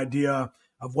of an idea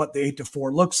of what the 8 to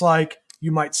 4 looks like.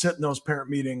 You might sit in those parent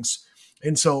meetings.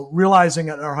 And so realizing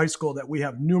at our high school that we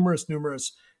have numerous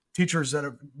teachers that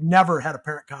have never had a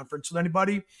parent conference with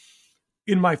anybody.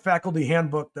 In my faculty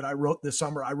handbook that I wrote this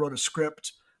summer, I wrote a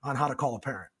script on how to call a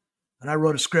parent. And I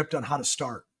wrote a script on how to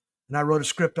start. And I wrote a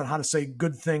script on how to say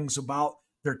good things about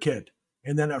their kid.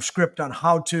 And then a script on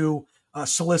how to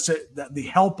solicit the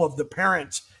help of the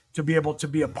parents to be able to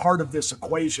be a part of this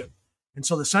equation. And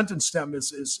so the sentence stem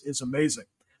is amazing.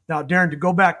 Now, Darrin, to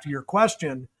go back to your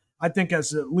question, I think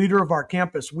as the leader of our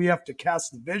campus, we have to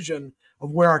cast the vision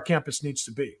of where our campus needs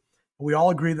to be. We all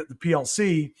agree that the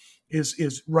PLC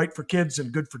is right for kids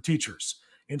and good for teachers.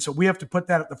 And so we have to put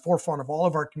that at the forefront of all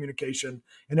of our communication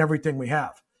and everything we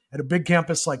have. At a big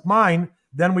campus like mine,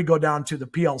 then we go down to the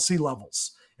PLC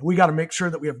levels. And we got to make sure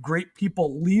that we have great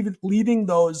people leading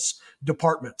those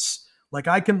departments. Like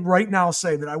I can right now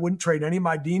say that I wouldn't trade any of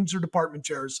my deans or department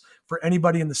chairs for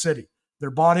anybody in the city.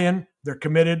 They're bought in, they're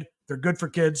committed, they're good for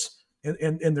kids,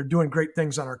 and they're doing great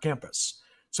things on our campus.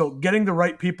 So getting the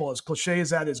right people, as cliche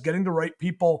as that is, getting the right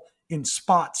people in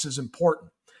spots is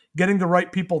important. Getting the right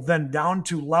people then down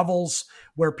to levels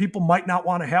where people might not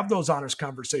want to have those honest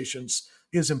conversations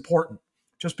is important.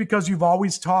 Just because you've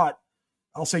always taught,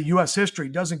 I'll say U.S. history,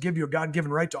 doesn't give you a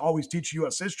God-given right to always teach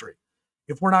U.S. history.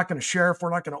 If we're not going to share, if we're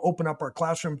not going to open up our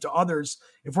classroom to others,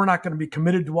 if we're not going to be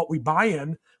committed to what we buy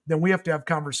in, then we have to have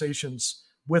conversations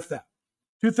with that.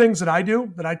 Two things that I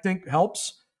do that I think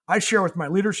helps. I share with my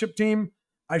leadership team.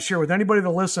 I share with anybody that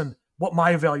listen what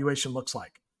my evaluation looks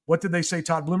like. What did they say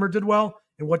Todd Bloomer did well?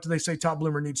 And what do they say Todd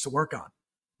Bloomer needs to work on?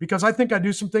 Because I think I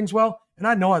do some things well, and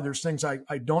I know there's things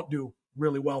I don't do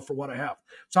really well for what I have.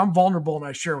 So I'm vulnerable, and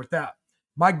I share with that.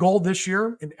 My goal this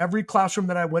year in every classroom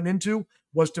that I went into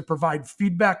was to provide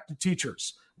feedback to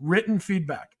teachers, written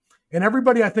feedback. And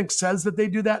everybody, I think, says that they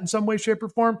do that in some way, shape, or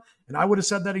form. And I would have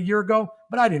said that a year ago,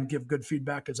 but I didn't give good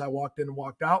feedback as I walked in and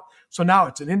walked out. So now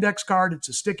it's an index card. It's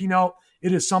a sticky note.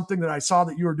 It is something that I saw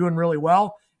that you were doing really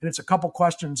well. And it's a couple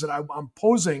questions that I'm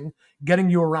posing, getting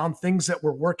you around things that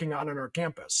we're working on our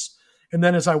campus. And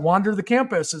then as I wander the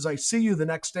campus, as I see you the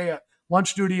next day at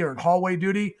lunch duty or at hallway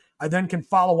duty, I then can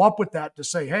follow up with that to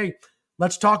say, hey,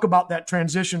 let's talk about that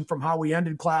transition from how we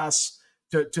ended class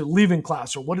to leaving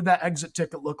class, or what did that exit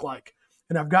ticket look like?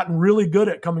 And I've gotten really good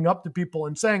at coming up to people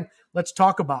and saying, let's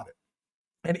talk about it.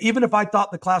 And even if I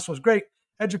thought the class was great,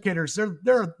 educators,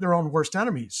 they're their own worst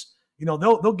enemies. You know,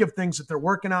 they'll give things that they're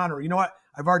working on, or you know what,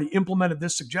 I've already implemented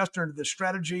this suggestion or this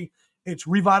strategy. It's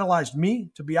revitalized me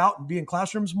to be out and be in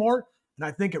classrooms more. And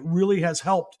I think it really has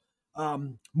helped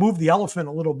move the elephant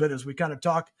a little bit as we kind of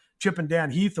talk Chip and Dan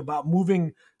Heath about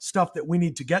moving stuff that we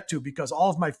need to get to, because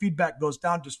all of my feedback goes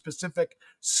down to specific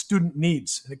student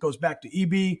needs. And it goes back to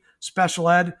EB, special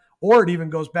ed, or it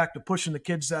even goes back to pushing the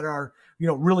kids that are,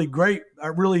 really great,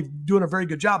 are really doing a very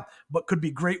good job, but could be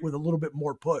great with a little bit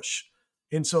more push.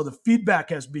 And so the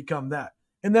feedback has become that.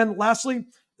 And then lastly,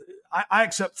 I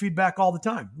accept feedback all the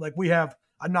time. Like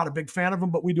I'm not a big fan of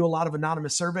them, but we do a lot of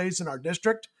anonymous surveys in our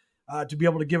district to be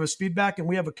able to give us feedback. And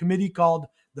we have a committee called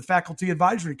the Faculty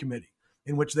Advisory Committee,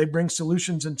 in which they bring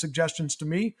solutions and suggestions to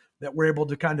me that we're able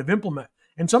to kind of implement.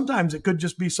 And sometimes it could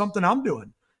just be something I'm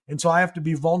doing. And so I have to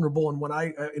be vulnerable. And when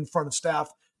in front of staff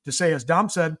to say, as Dom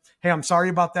said, hey, I'm sorry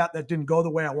about that. That didn't go the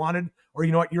way I wanted. Or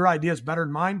you know what, your idea is better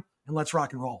than mine, and let's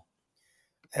rock and roll.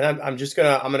 And I'm going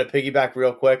to piggyback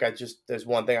real quick. There's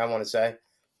one thing I want to say.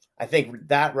 I think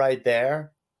that right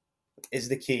there is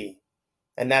the key.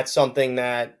 And that's something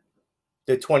that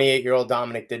the 28-year-old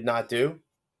Dominic did not do,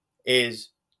 is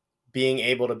being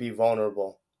able to be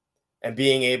vulnerable and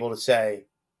being able to say,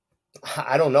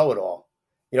 I don't know it all.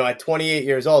 At 28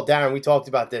 years old, Darrin, we talked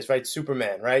about this, right?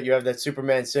 Superman, right? You have that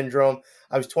Superman syndrome.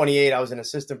 I was 28. I was an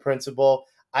assistant principal.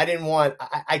 I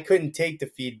couldn't take the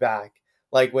feedback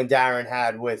like when Darrin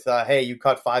had with, hey, you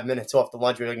cut 5 minutes off the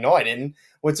lunch. You're like, no, I didn't.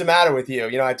 What's the matter with you?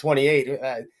 At 28,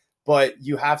 but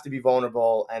you have to be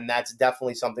vulnerable. And that's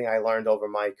definitely something I learned over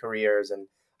my careers. And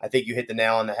I think you hit the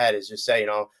nail on the head, is just say,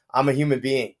 I'm a human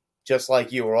being just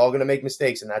like you. We're all going to make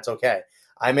mistakes, and that's okay.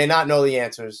 I may not know the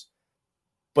answers,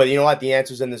 but you know what? The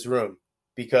answer's in this room,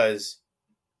 because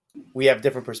we have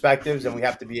different perspectives and we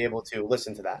have to be able to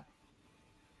listen to that.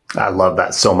 I love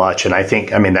that so much. And I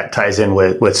think, that ties in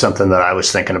with something that I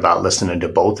was thinking about listening to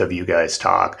both of you guys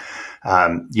talk.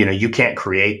 You can't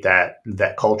create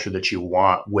that culture that you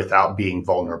want without being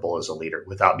vulnerable as a leader,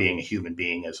 without being a human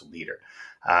being as a leader.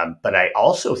 But I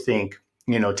also think,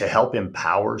 to help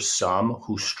empower some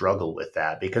who struggle with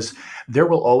that, because there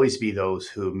will always be those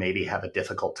who maybe have a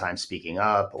difficult time speaking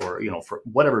up, or, for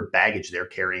whatever baggage they're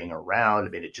carrying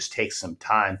around. It just takes some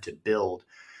time to build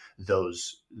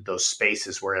those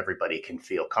spaces where everybody can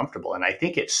feel comfortable. And I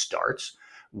think it starts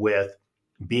with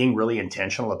being really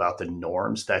intentional about the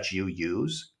norms that you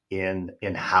use in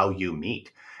how you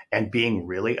meet, and being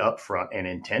really upfront and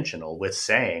intentional with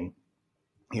saying,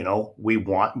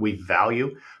 we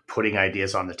value putting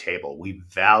ideas on the table. We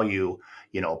value,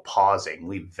 pausing.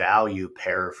 We value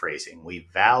paraphrasing. We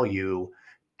value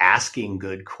asking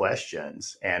good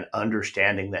questions and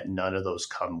understanding that none of those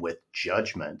come with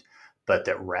judgment, but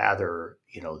that rather,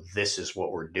 this is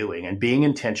what we're doing, and being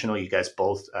intentional. You guys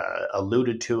both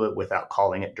alluded to it without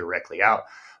calling it directly out,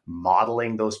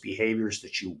 modeling those behaviors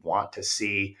that you want to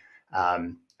see.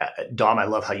 Dom, I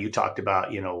love how you talked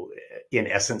about, in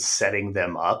essence, setting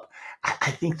them up.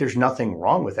 I think there's nothing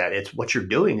wrong with that. It's what you're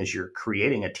doing is you're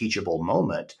creating a teachable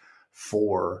moment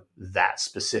for that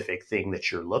specific thing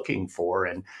that you're looking for.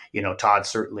 And, Todd,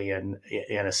 certainly in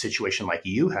a situation like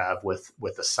you have with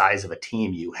the size of a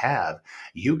team you have,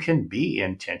 you can be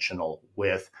intentional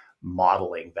with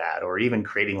modeling that, or even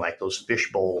creating like those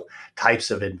fishbowl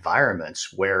types of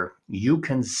environments where you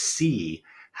can see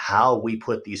how we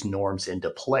put these norms into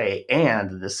play.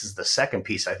 And this is the second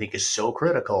piece I think is so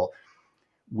critical.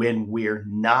 When we're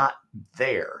not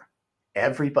there,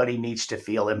 everybody needs to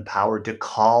feel empowered to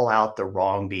call out the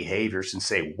wrong behaviors and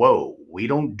say, whoa, we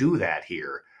don't do that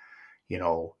here.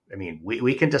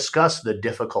 We can discuss the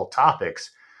difficult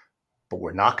topics, but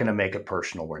we're not going to make it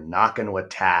personal. We're not going to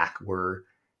attack. We're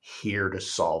here to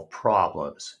solve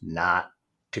problems, not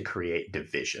to create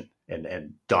division.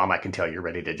 And Dom, I can tell you're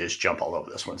ready to just jump all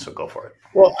over this one. So go for it.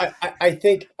 Well, I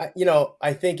think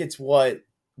it's what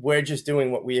we're just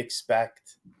doing what we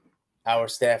expect our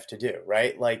staff to do,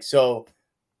 right? Like, so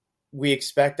we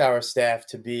expect our staff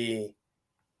to be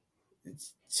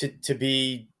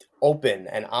open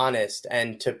and honest,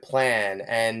 and to plan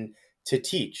and to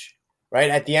teach, right?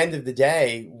 At the end of the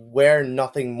day, we're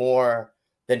nothing more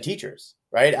than teachers,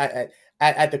 right?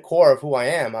 At the core of who I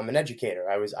am, I'm an educator.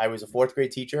 I was a fourth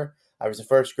grade teacher. I was a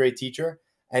first grade teacher,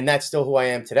 and that's still who I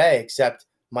am today, except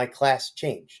my class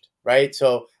changed, right?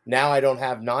 So now I don't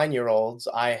have 9-year-olds.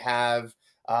 I have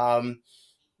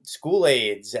school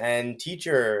aides and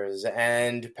teachers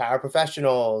and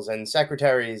paraprofessionals and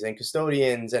secretaries and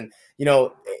custodians. And,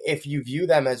 if you view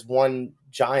them as one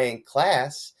giant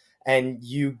class and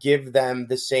you give them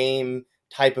the same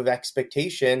type of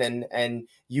expectation and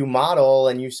you model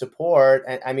and you support,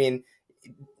 and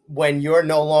when you're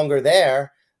no longer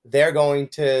there, they're going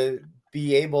to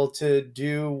be able to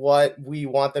do what we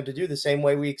want them to do the same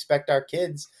way we expect our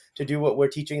kids to do what we're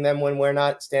teaching them when we're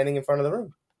not standing in front of the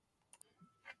room.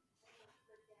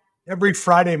 Every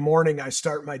Friday morning, I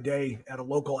start my day at a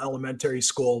local elementary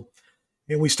school,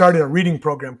 and we started a reading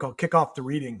program called Kick Off the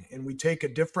Reading. And we take a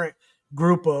different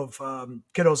group of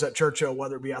kiddos at Churchill,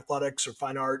 whether it be athletics or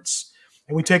fine arts,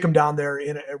 and we take them down there.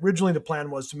 And originally the plan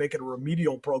was to make it a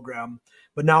remedial program,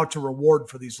 but now it's a reward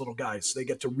for these little guys. They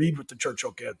get to read with the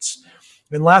Churchill kids.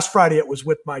 And last Friday, it was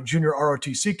with my junior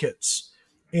ROTC kids.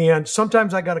 And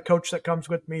sometimes I got a coach that comes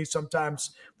with me.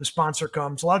 Sometimes the sponsor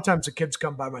comes. A lot of times the kids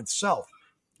come by myself.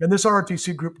 And this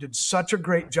ROTC group did such a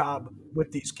great job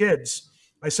with these kids.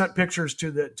 I sent pictures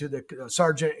to the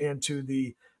sergeant and to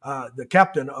the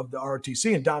captain of the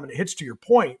ROTC. And Dominic, hits to your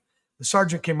point, the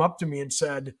sergeant came up to me and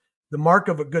said, the mark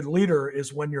of a good leader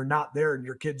is when you're not there and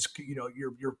your kids,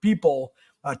 your people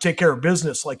take care of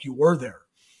business like you were there.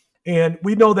 And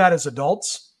we know that as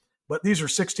adults, but these are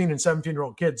 16 and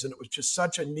 17-year-old kids. And it was just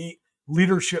such a neat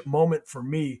leadership moment for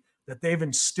me that they've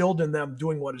instilled in them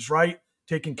doing what is right,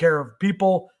 taking care of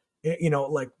people,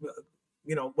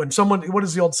 when someone, what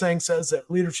is the old saying says that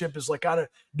leadership is like kind of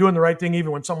doing the right thing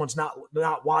even when someone's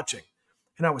not watching.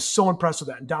 And I was so impressed with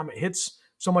that. And Dom, it hits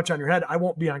so much on your head. I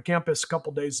won't be on campus a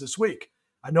couple days this week.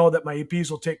 I know that my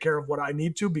APs will take care of what I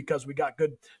need to because we got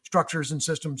good structures and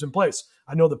systems in place.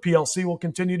 I know the PLC will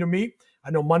continue to meet.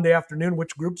 I know Monday afternoon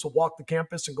which groups will walk the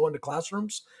campus and go into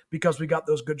classrooms because we got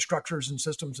those good structures and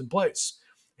systems in place.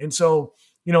 And so,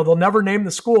 they'll never name the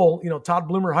school, Todd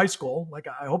Bloomer High School. Like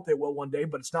I hope they will one day,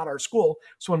 but it's not our school.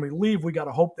 So when we leave, we got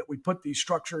to hope that we put these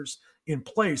structures in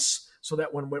place so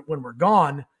that when we're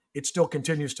gone, it still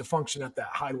continues to function at that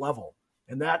high level.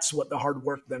 And that's what the hard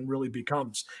work then really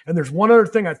becomes. And there's one other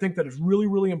thing I think that is really,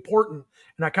 really important.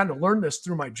 And I kind of learned this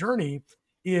through my journey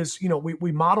is,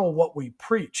 we model what we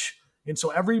preach. And so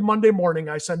every Monday morning,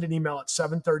 I send an email at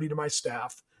 7:30 to my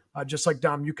staff. Just like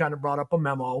Dom, you kind of brought up a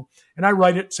memo, and I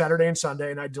write it Saturday and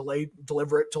Sunday, and I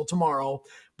deliver it till tomorrow.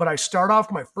 But I start off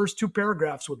my first two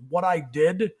paragraphs with what I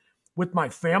did with my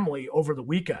family over the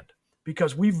weekend,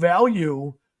 because we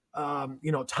value,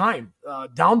 time,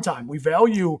 downtime. We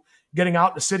value getting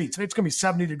out in the city. Today it's going to be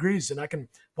 70 degrees, and I can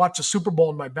watch the Super Bowl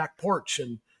in my back porch.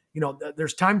 And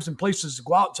there's times and places to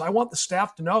go out. So I want the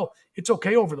staff to know it's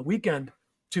okay over the weekend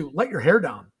to let your hair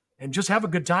down and just have a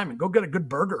good time and go get a good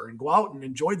burger and go out and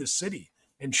enjoy the city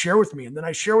and share with me. And then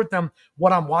I share with them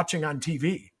what I'm watching on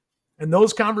TV. And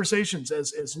those conversations,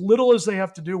 as little as they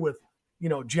have to do with,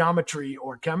 geometry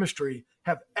or chemistry,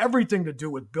 have everything to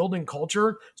do with building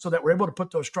culture so that we're able to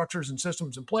put those structures and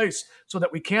systems in place so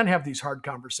that we can have these hard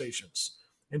conversations.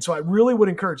 And so I really would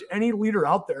encourage any leader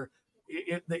out there,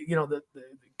 the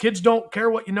kids don't care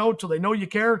what you know till they know you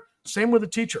care. Same with a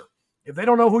teacher. If they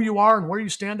don't know who you are and where you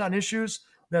stand on issues,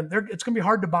 then it's going to be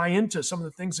hard to buy into some of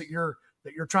the things that you're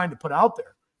trying to put out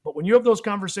there. But when you have those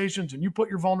conversations and you put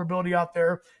your vulnerability out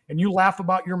there and you laugh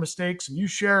about your mistakes and you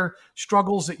share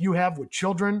struggles that you have with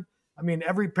children, I mean,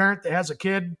 every parent that has a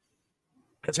kid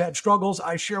has had struggles.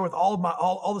 I share with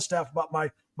all the staff about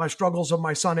my struggles of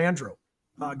my son Andrew.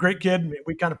 Great kid.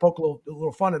 We kind of poke a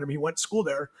little fun at him. He went to school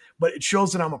there, but it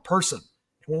shows that I'm a person.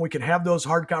 When we can have those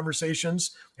hard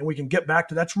conversations and we can get back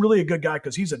to, that's really a good guy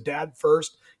because he's a dad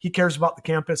first. He cares about the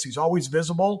campus. He's always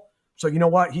visible. So you know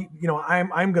what? I'm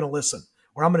going to listen,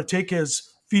 or I'm going to take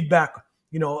his feedback,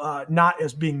 not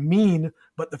as being mean,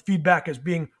 but the feedback as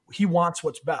being, he wants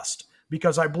what's best,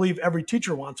 because I believe every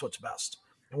teacher wants what's best.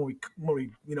 And when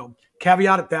we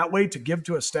caveat it that way to give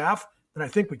to a staff, then I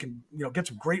think we can, get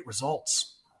some great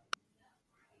results.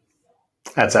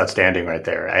 That's outstanding right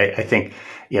there. I think,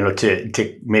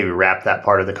 to maybe wrap that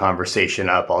part of the conversation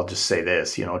up, I'll just say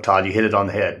this, Todd, you hit it on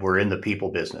the head. We're in the people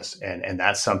business. And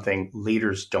that's something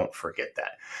leaders don't forget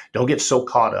that. Don't get so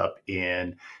caught up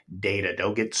in data.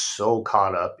 Don't get so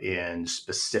caught up in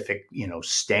specific,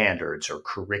 standards or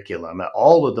curriculum.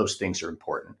 All of those things are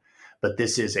important. But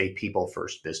this is a people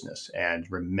first business. And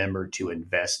remember to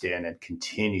invest in and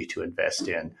continue to invest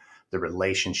in the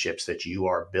relationships that you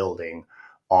are building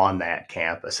on that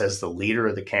campus as the leader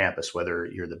of the campus, whether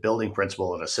you're the building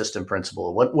principal, an assistant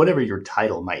principal, whatever your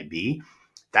title might be.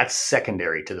 That's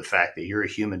secondary to the fact that you're a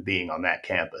human being on that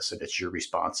campus, and it's your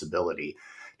responsibility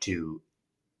to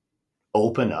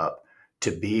open up,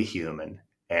 to be a human,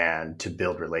 and to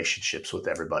build relationships with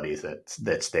everybody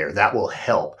that's there. That will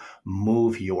help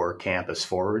move your campus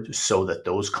forward so that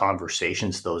those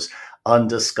conversations, those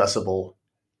undiscussable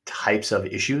types of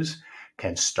issues,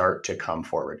 can start to come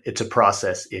forward. It's a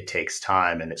process. It takes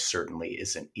time, and it certainly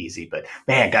isn't easy. But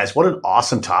man, guys, what an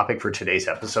awesome topic for today's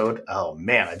episode. Oh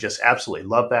man, I just absolutely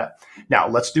love that. Now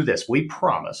let's do this. We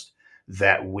promised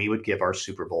that we would give our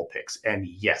Super Bowl picks. And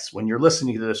yes, when you're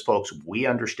listening to this, folks, we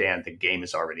understand the game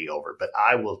is already over. But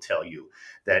I will tell you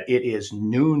that it is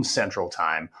noon Central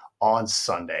Time on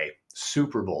Sunday,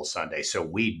 Super Bowl Sunday. So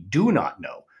we do not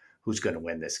know who's going to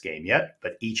win this game yet,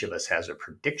 but each of us has a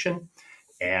prediction.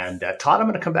 And Todd, I'm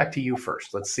going to come back to you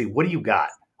first. Let's see. What do you got?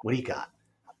 What do you got?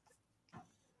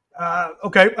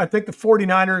 Okay, I think the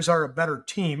 49ers are a better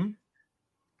team,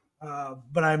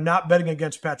 but I'm not betting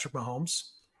against Patrick Mahomes.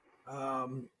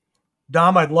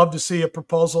 Dom, I'd love to see a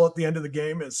proposal at the end of the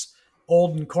game, as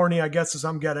old and corny, I guess, as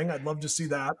I'm getting. I'd love to see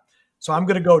that. So I'm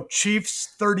going to go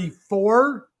Chiefs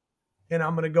 34, and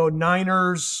I'm going to go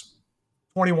Niners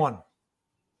 21.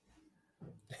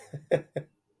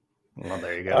 Well,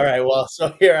 there you go. All right, well,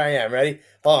 so here I am. Ready?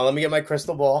 Hold on, let me get my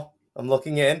crystal ball. I'm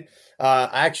looking in.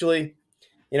 Actually,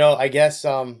 I guess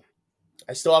I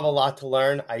still have a lot to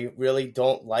learn. I really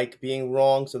don't like being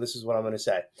wrong, so this is what I'm going to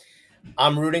say.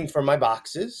 I'm rooting for my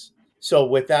boxes. So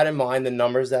with that in mind, the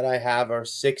numbers that I have are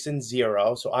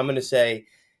 6-0. So I'm going to say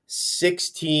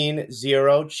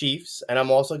 16-0 Chiefs. And I'm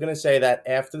also going to say that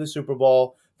after the Super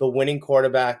Bowl, the winning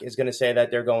quarterback is going to say that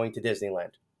they're going to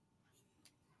Disneyland.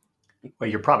 Well,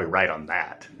 you're probably right on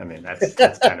that. I mean, that's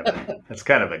kind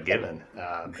of a given.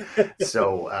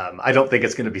 I don't think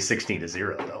it's going to be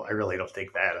 16-0, though. I really don't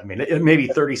think that. I mean, it may be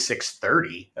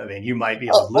 36-30. I mean, you might be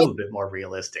a little bit more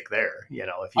realistic there. If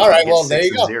you all right, get well,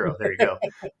 6-0, there you go.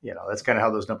 That's kind of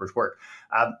how those numbers work.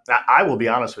 I will be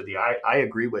honest with you. I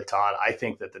agree with Todd. I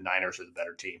think that the Niners are the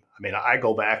better team. I mean, I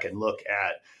go back and look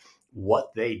at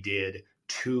what they did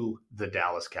to the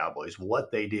Dallas Cowboys, what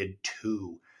they did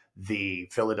to the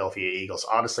Philadelphia Eagles.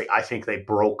 Honestly, I think they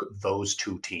broke those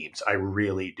two teams. I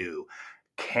really do.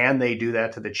 Can they do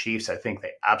that to the Chiefs? I think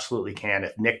they absolutely can.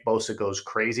 If Nick Bosa goes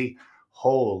crazy,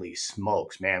 holy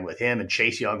smokes, man, with him and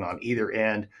Chase Young on either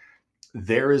end,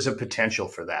 there is a potential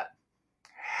for that.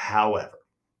 However,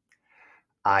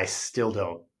 I still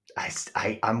don't.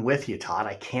 I'm with you, Todd.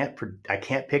 I can't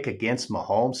pick against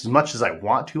Mahomes as much as I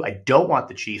want to. I don't want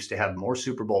the Chiefs to have more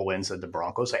Super Bowl wins than the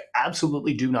Broncos. I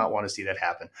absolutely do not want to see that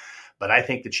happen. But I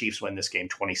think the Chiefs win this game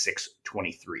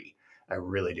 26-23. I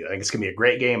really do. I think it's going to be a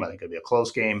great game. I think it'll be a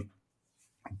close game.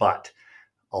 But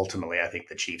ultimately, I think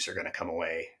the Chiefs are going to come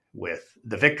away with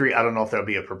the victory. I don't know if there'll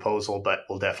be a proposal, but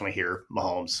we'll definitely hear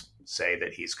Mahomes say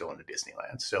that he's going to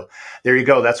Disneyland. So there you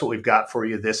go. That's what we've got for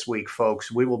you this week,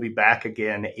 folks. We will be back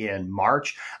again in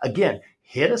March. Again,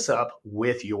 hit us up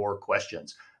with your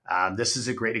questions. This is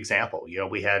a great example.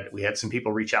 We had some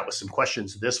people reach out with some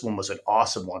questions. This one was an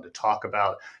awesome one to talk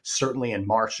about. Certainly in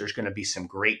March, there's going to be some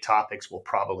great topics. We'll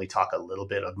probably talk a little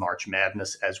bit of March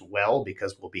Madness as well,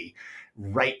 because we'll be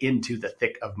right into the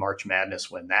thick of March Madness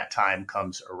when that time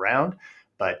comes around.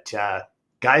 But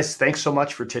guys, thanks so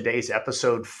much for today's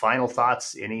episode. Final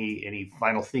thoughts, any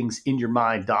final things in your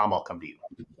mind? Dom, I'll come to you.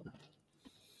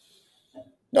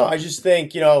 No, I just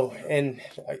think, and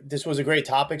this was a great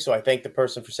topic, so I thank the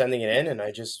person for sending it in. And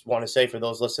I just want to say, for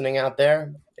those listening out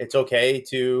there, it's okay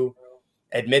to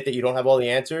admit that you don't have all the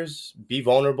answers, be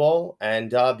vulnerable,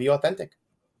 and be authentic.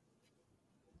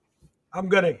 I'm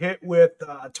going to hit with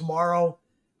tomorrow.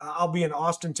 I'll be in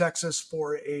Austin, Texas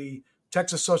for a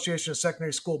Texas Association of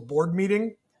Secondary School board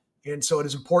meeting. And so it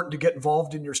is important to get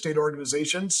involved in your state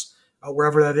organizations,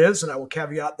 wherever that is. And I will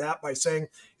caveat that by saying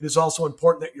it is also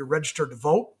important that you're registered to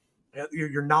vote.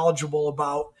 You're knowledgeable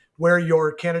about where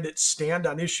your candidates stand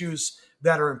on issues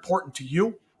that are important to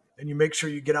you. And you make sure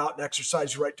you get out and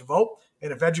exercise your right to vote.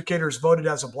 And if educators voted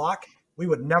as a block, we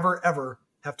would never, ever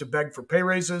have to beg for pay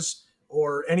raises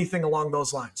or anything along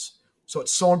those lines. So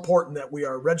it's so important that we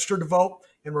are registered to vote,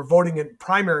 and we're voting in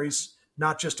primaries,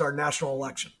 not just our national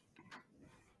election.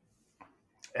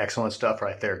 Excellent stuff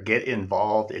right there. Get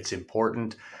involved. It's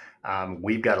important.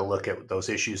 We've got to look at those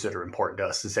issues that are important to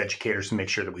us as educators and make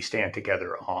sure that we stand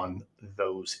together on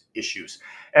those issues.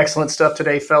 Excellent stuff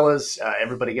today, fellas.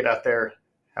 Everybody get out there.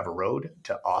 Have a road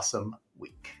to awesome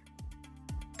week.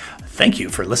 Thank you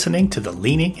for listening to the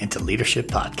Leaning into Leadership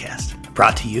podcast,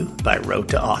 brought to you by Road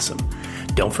to Awesome.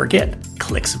 Don't forget,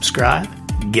 click subscribe,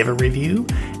 give a review,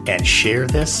 and share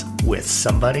this with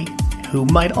somebody who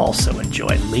might also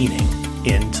enjoy leaning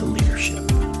into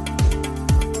leadership.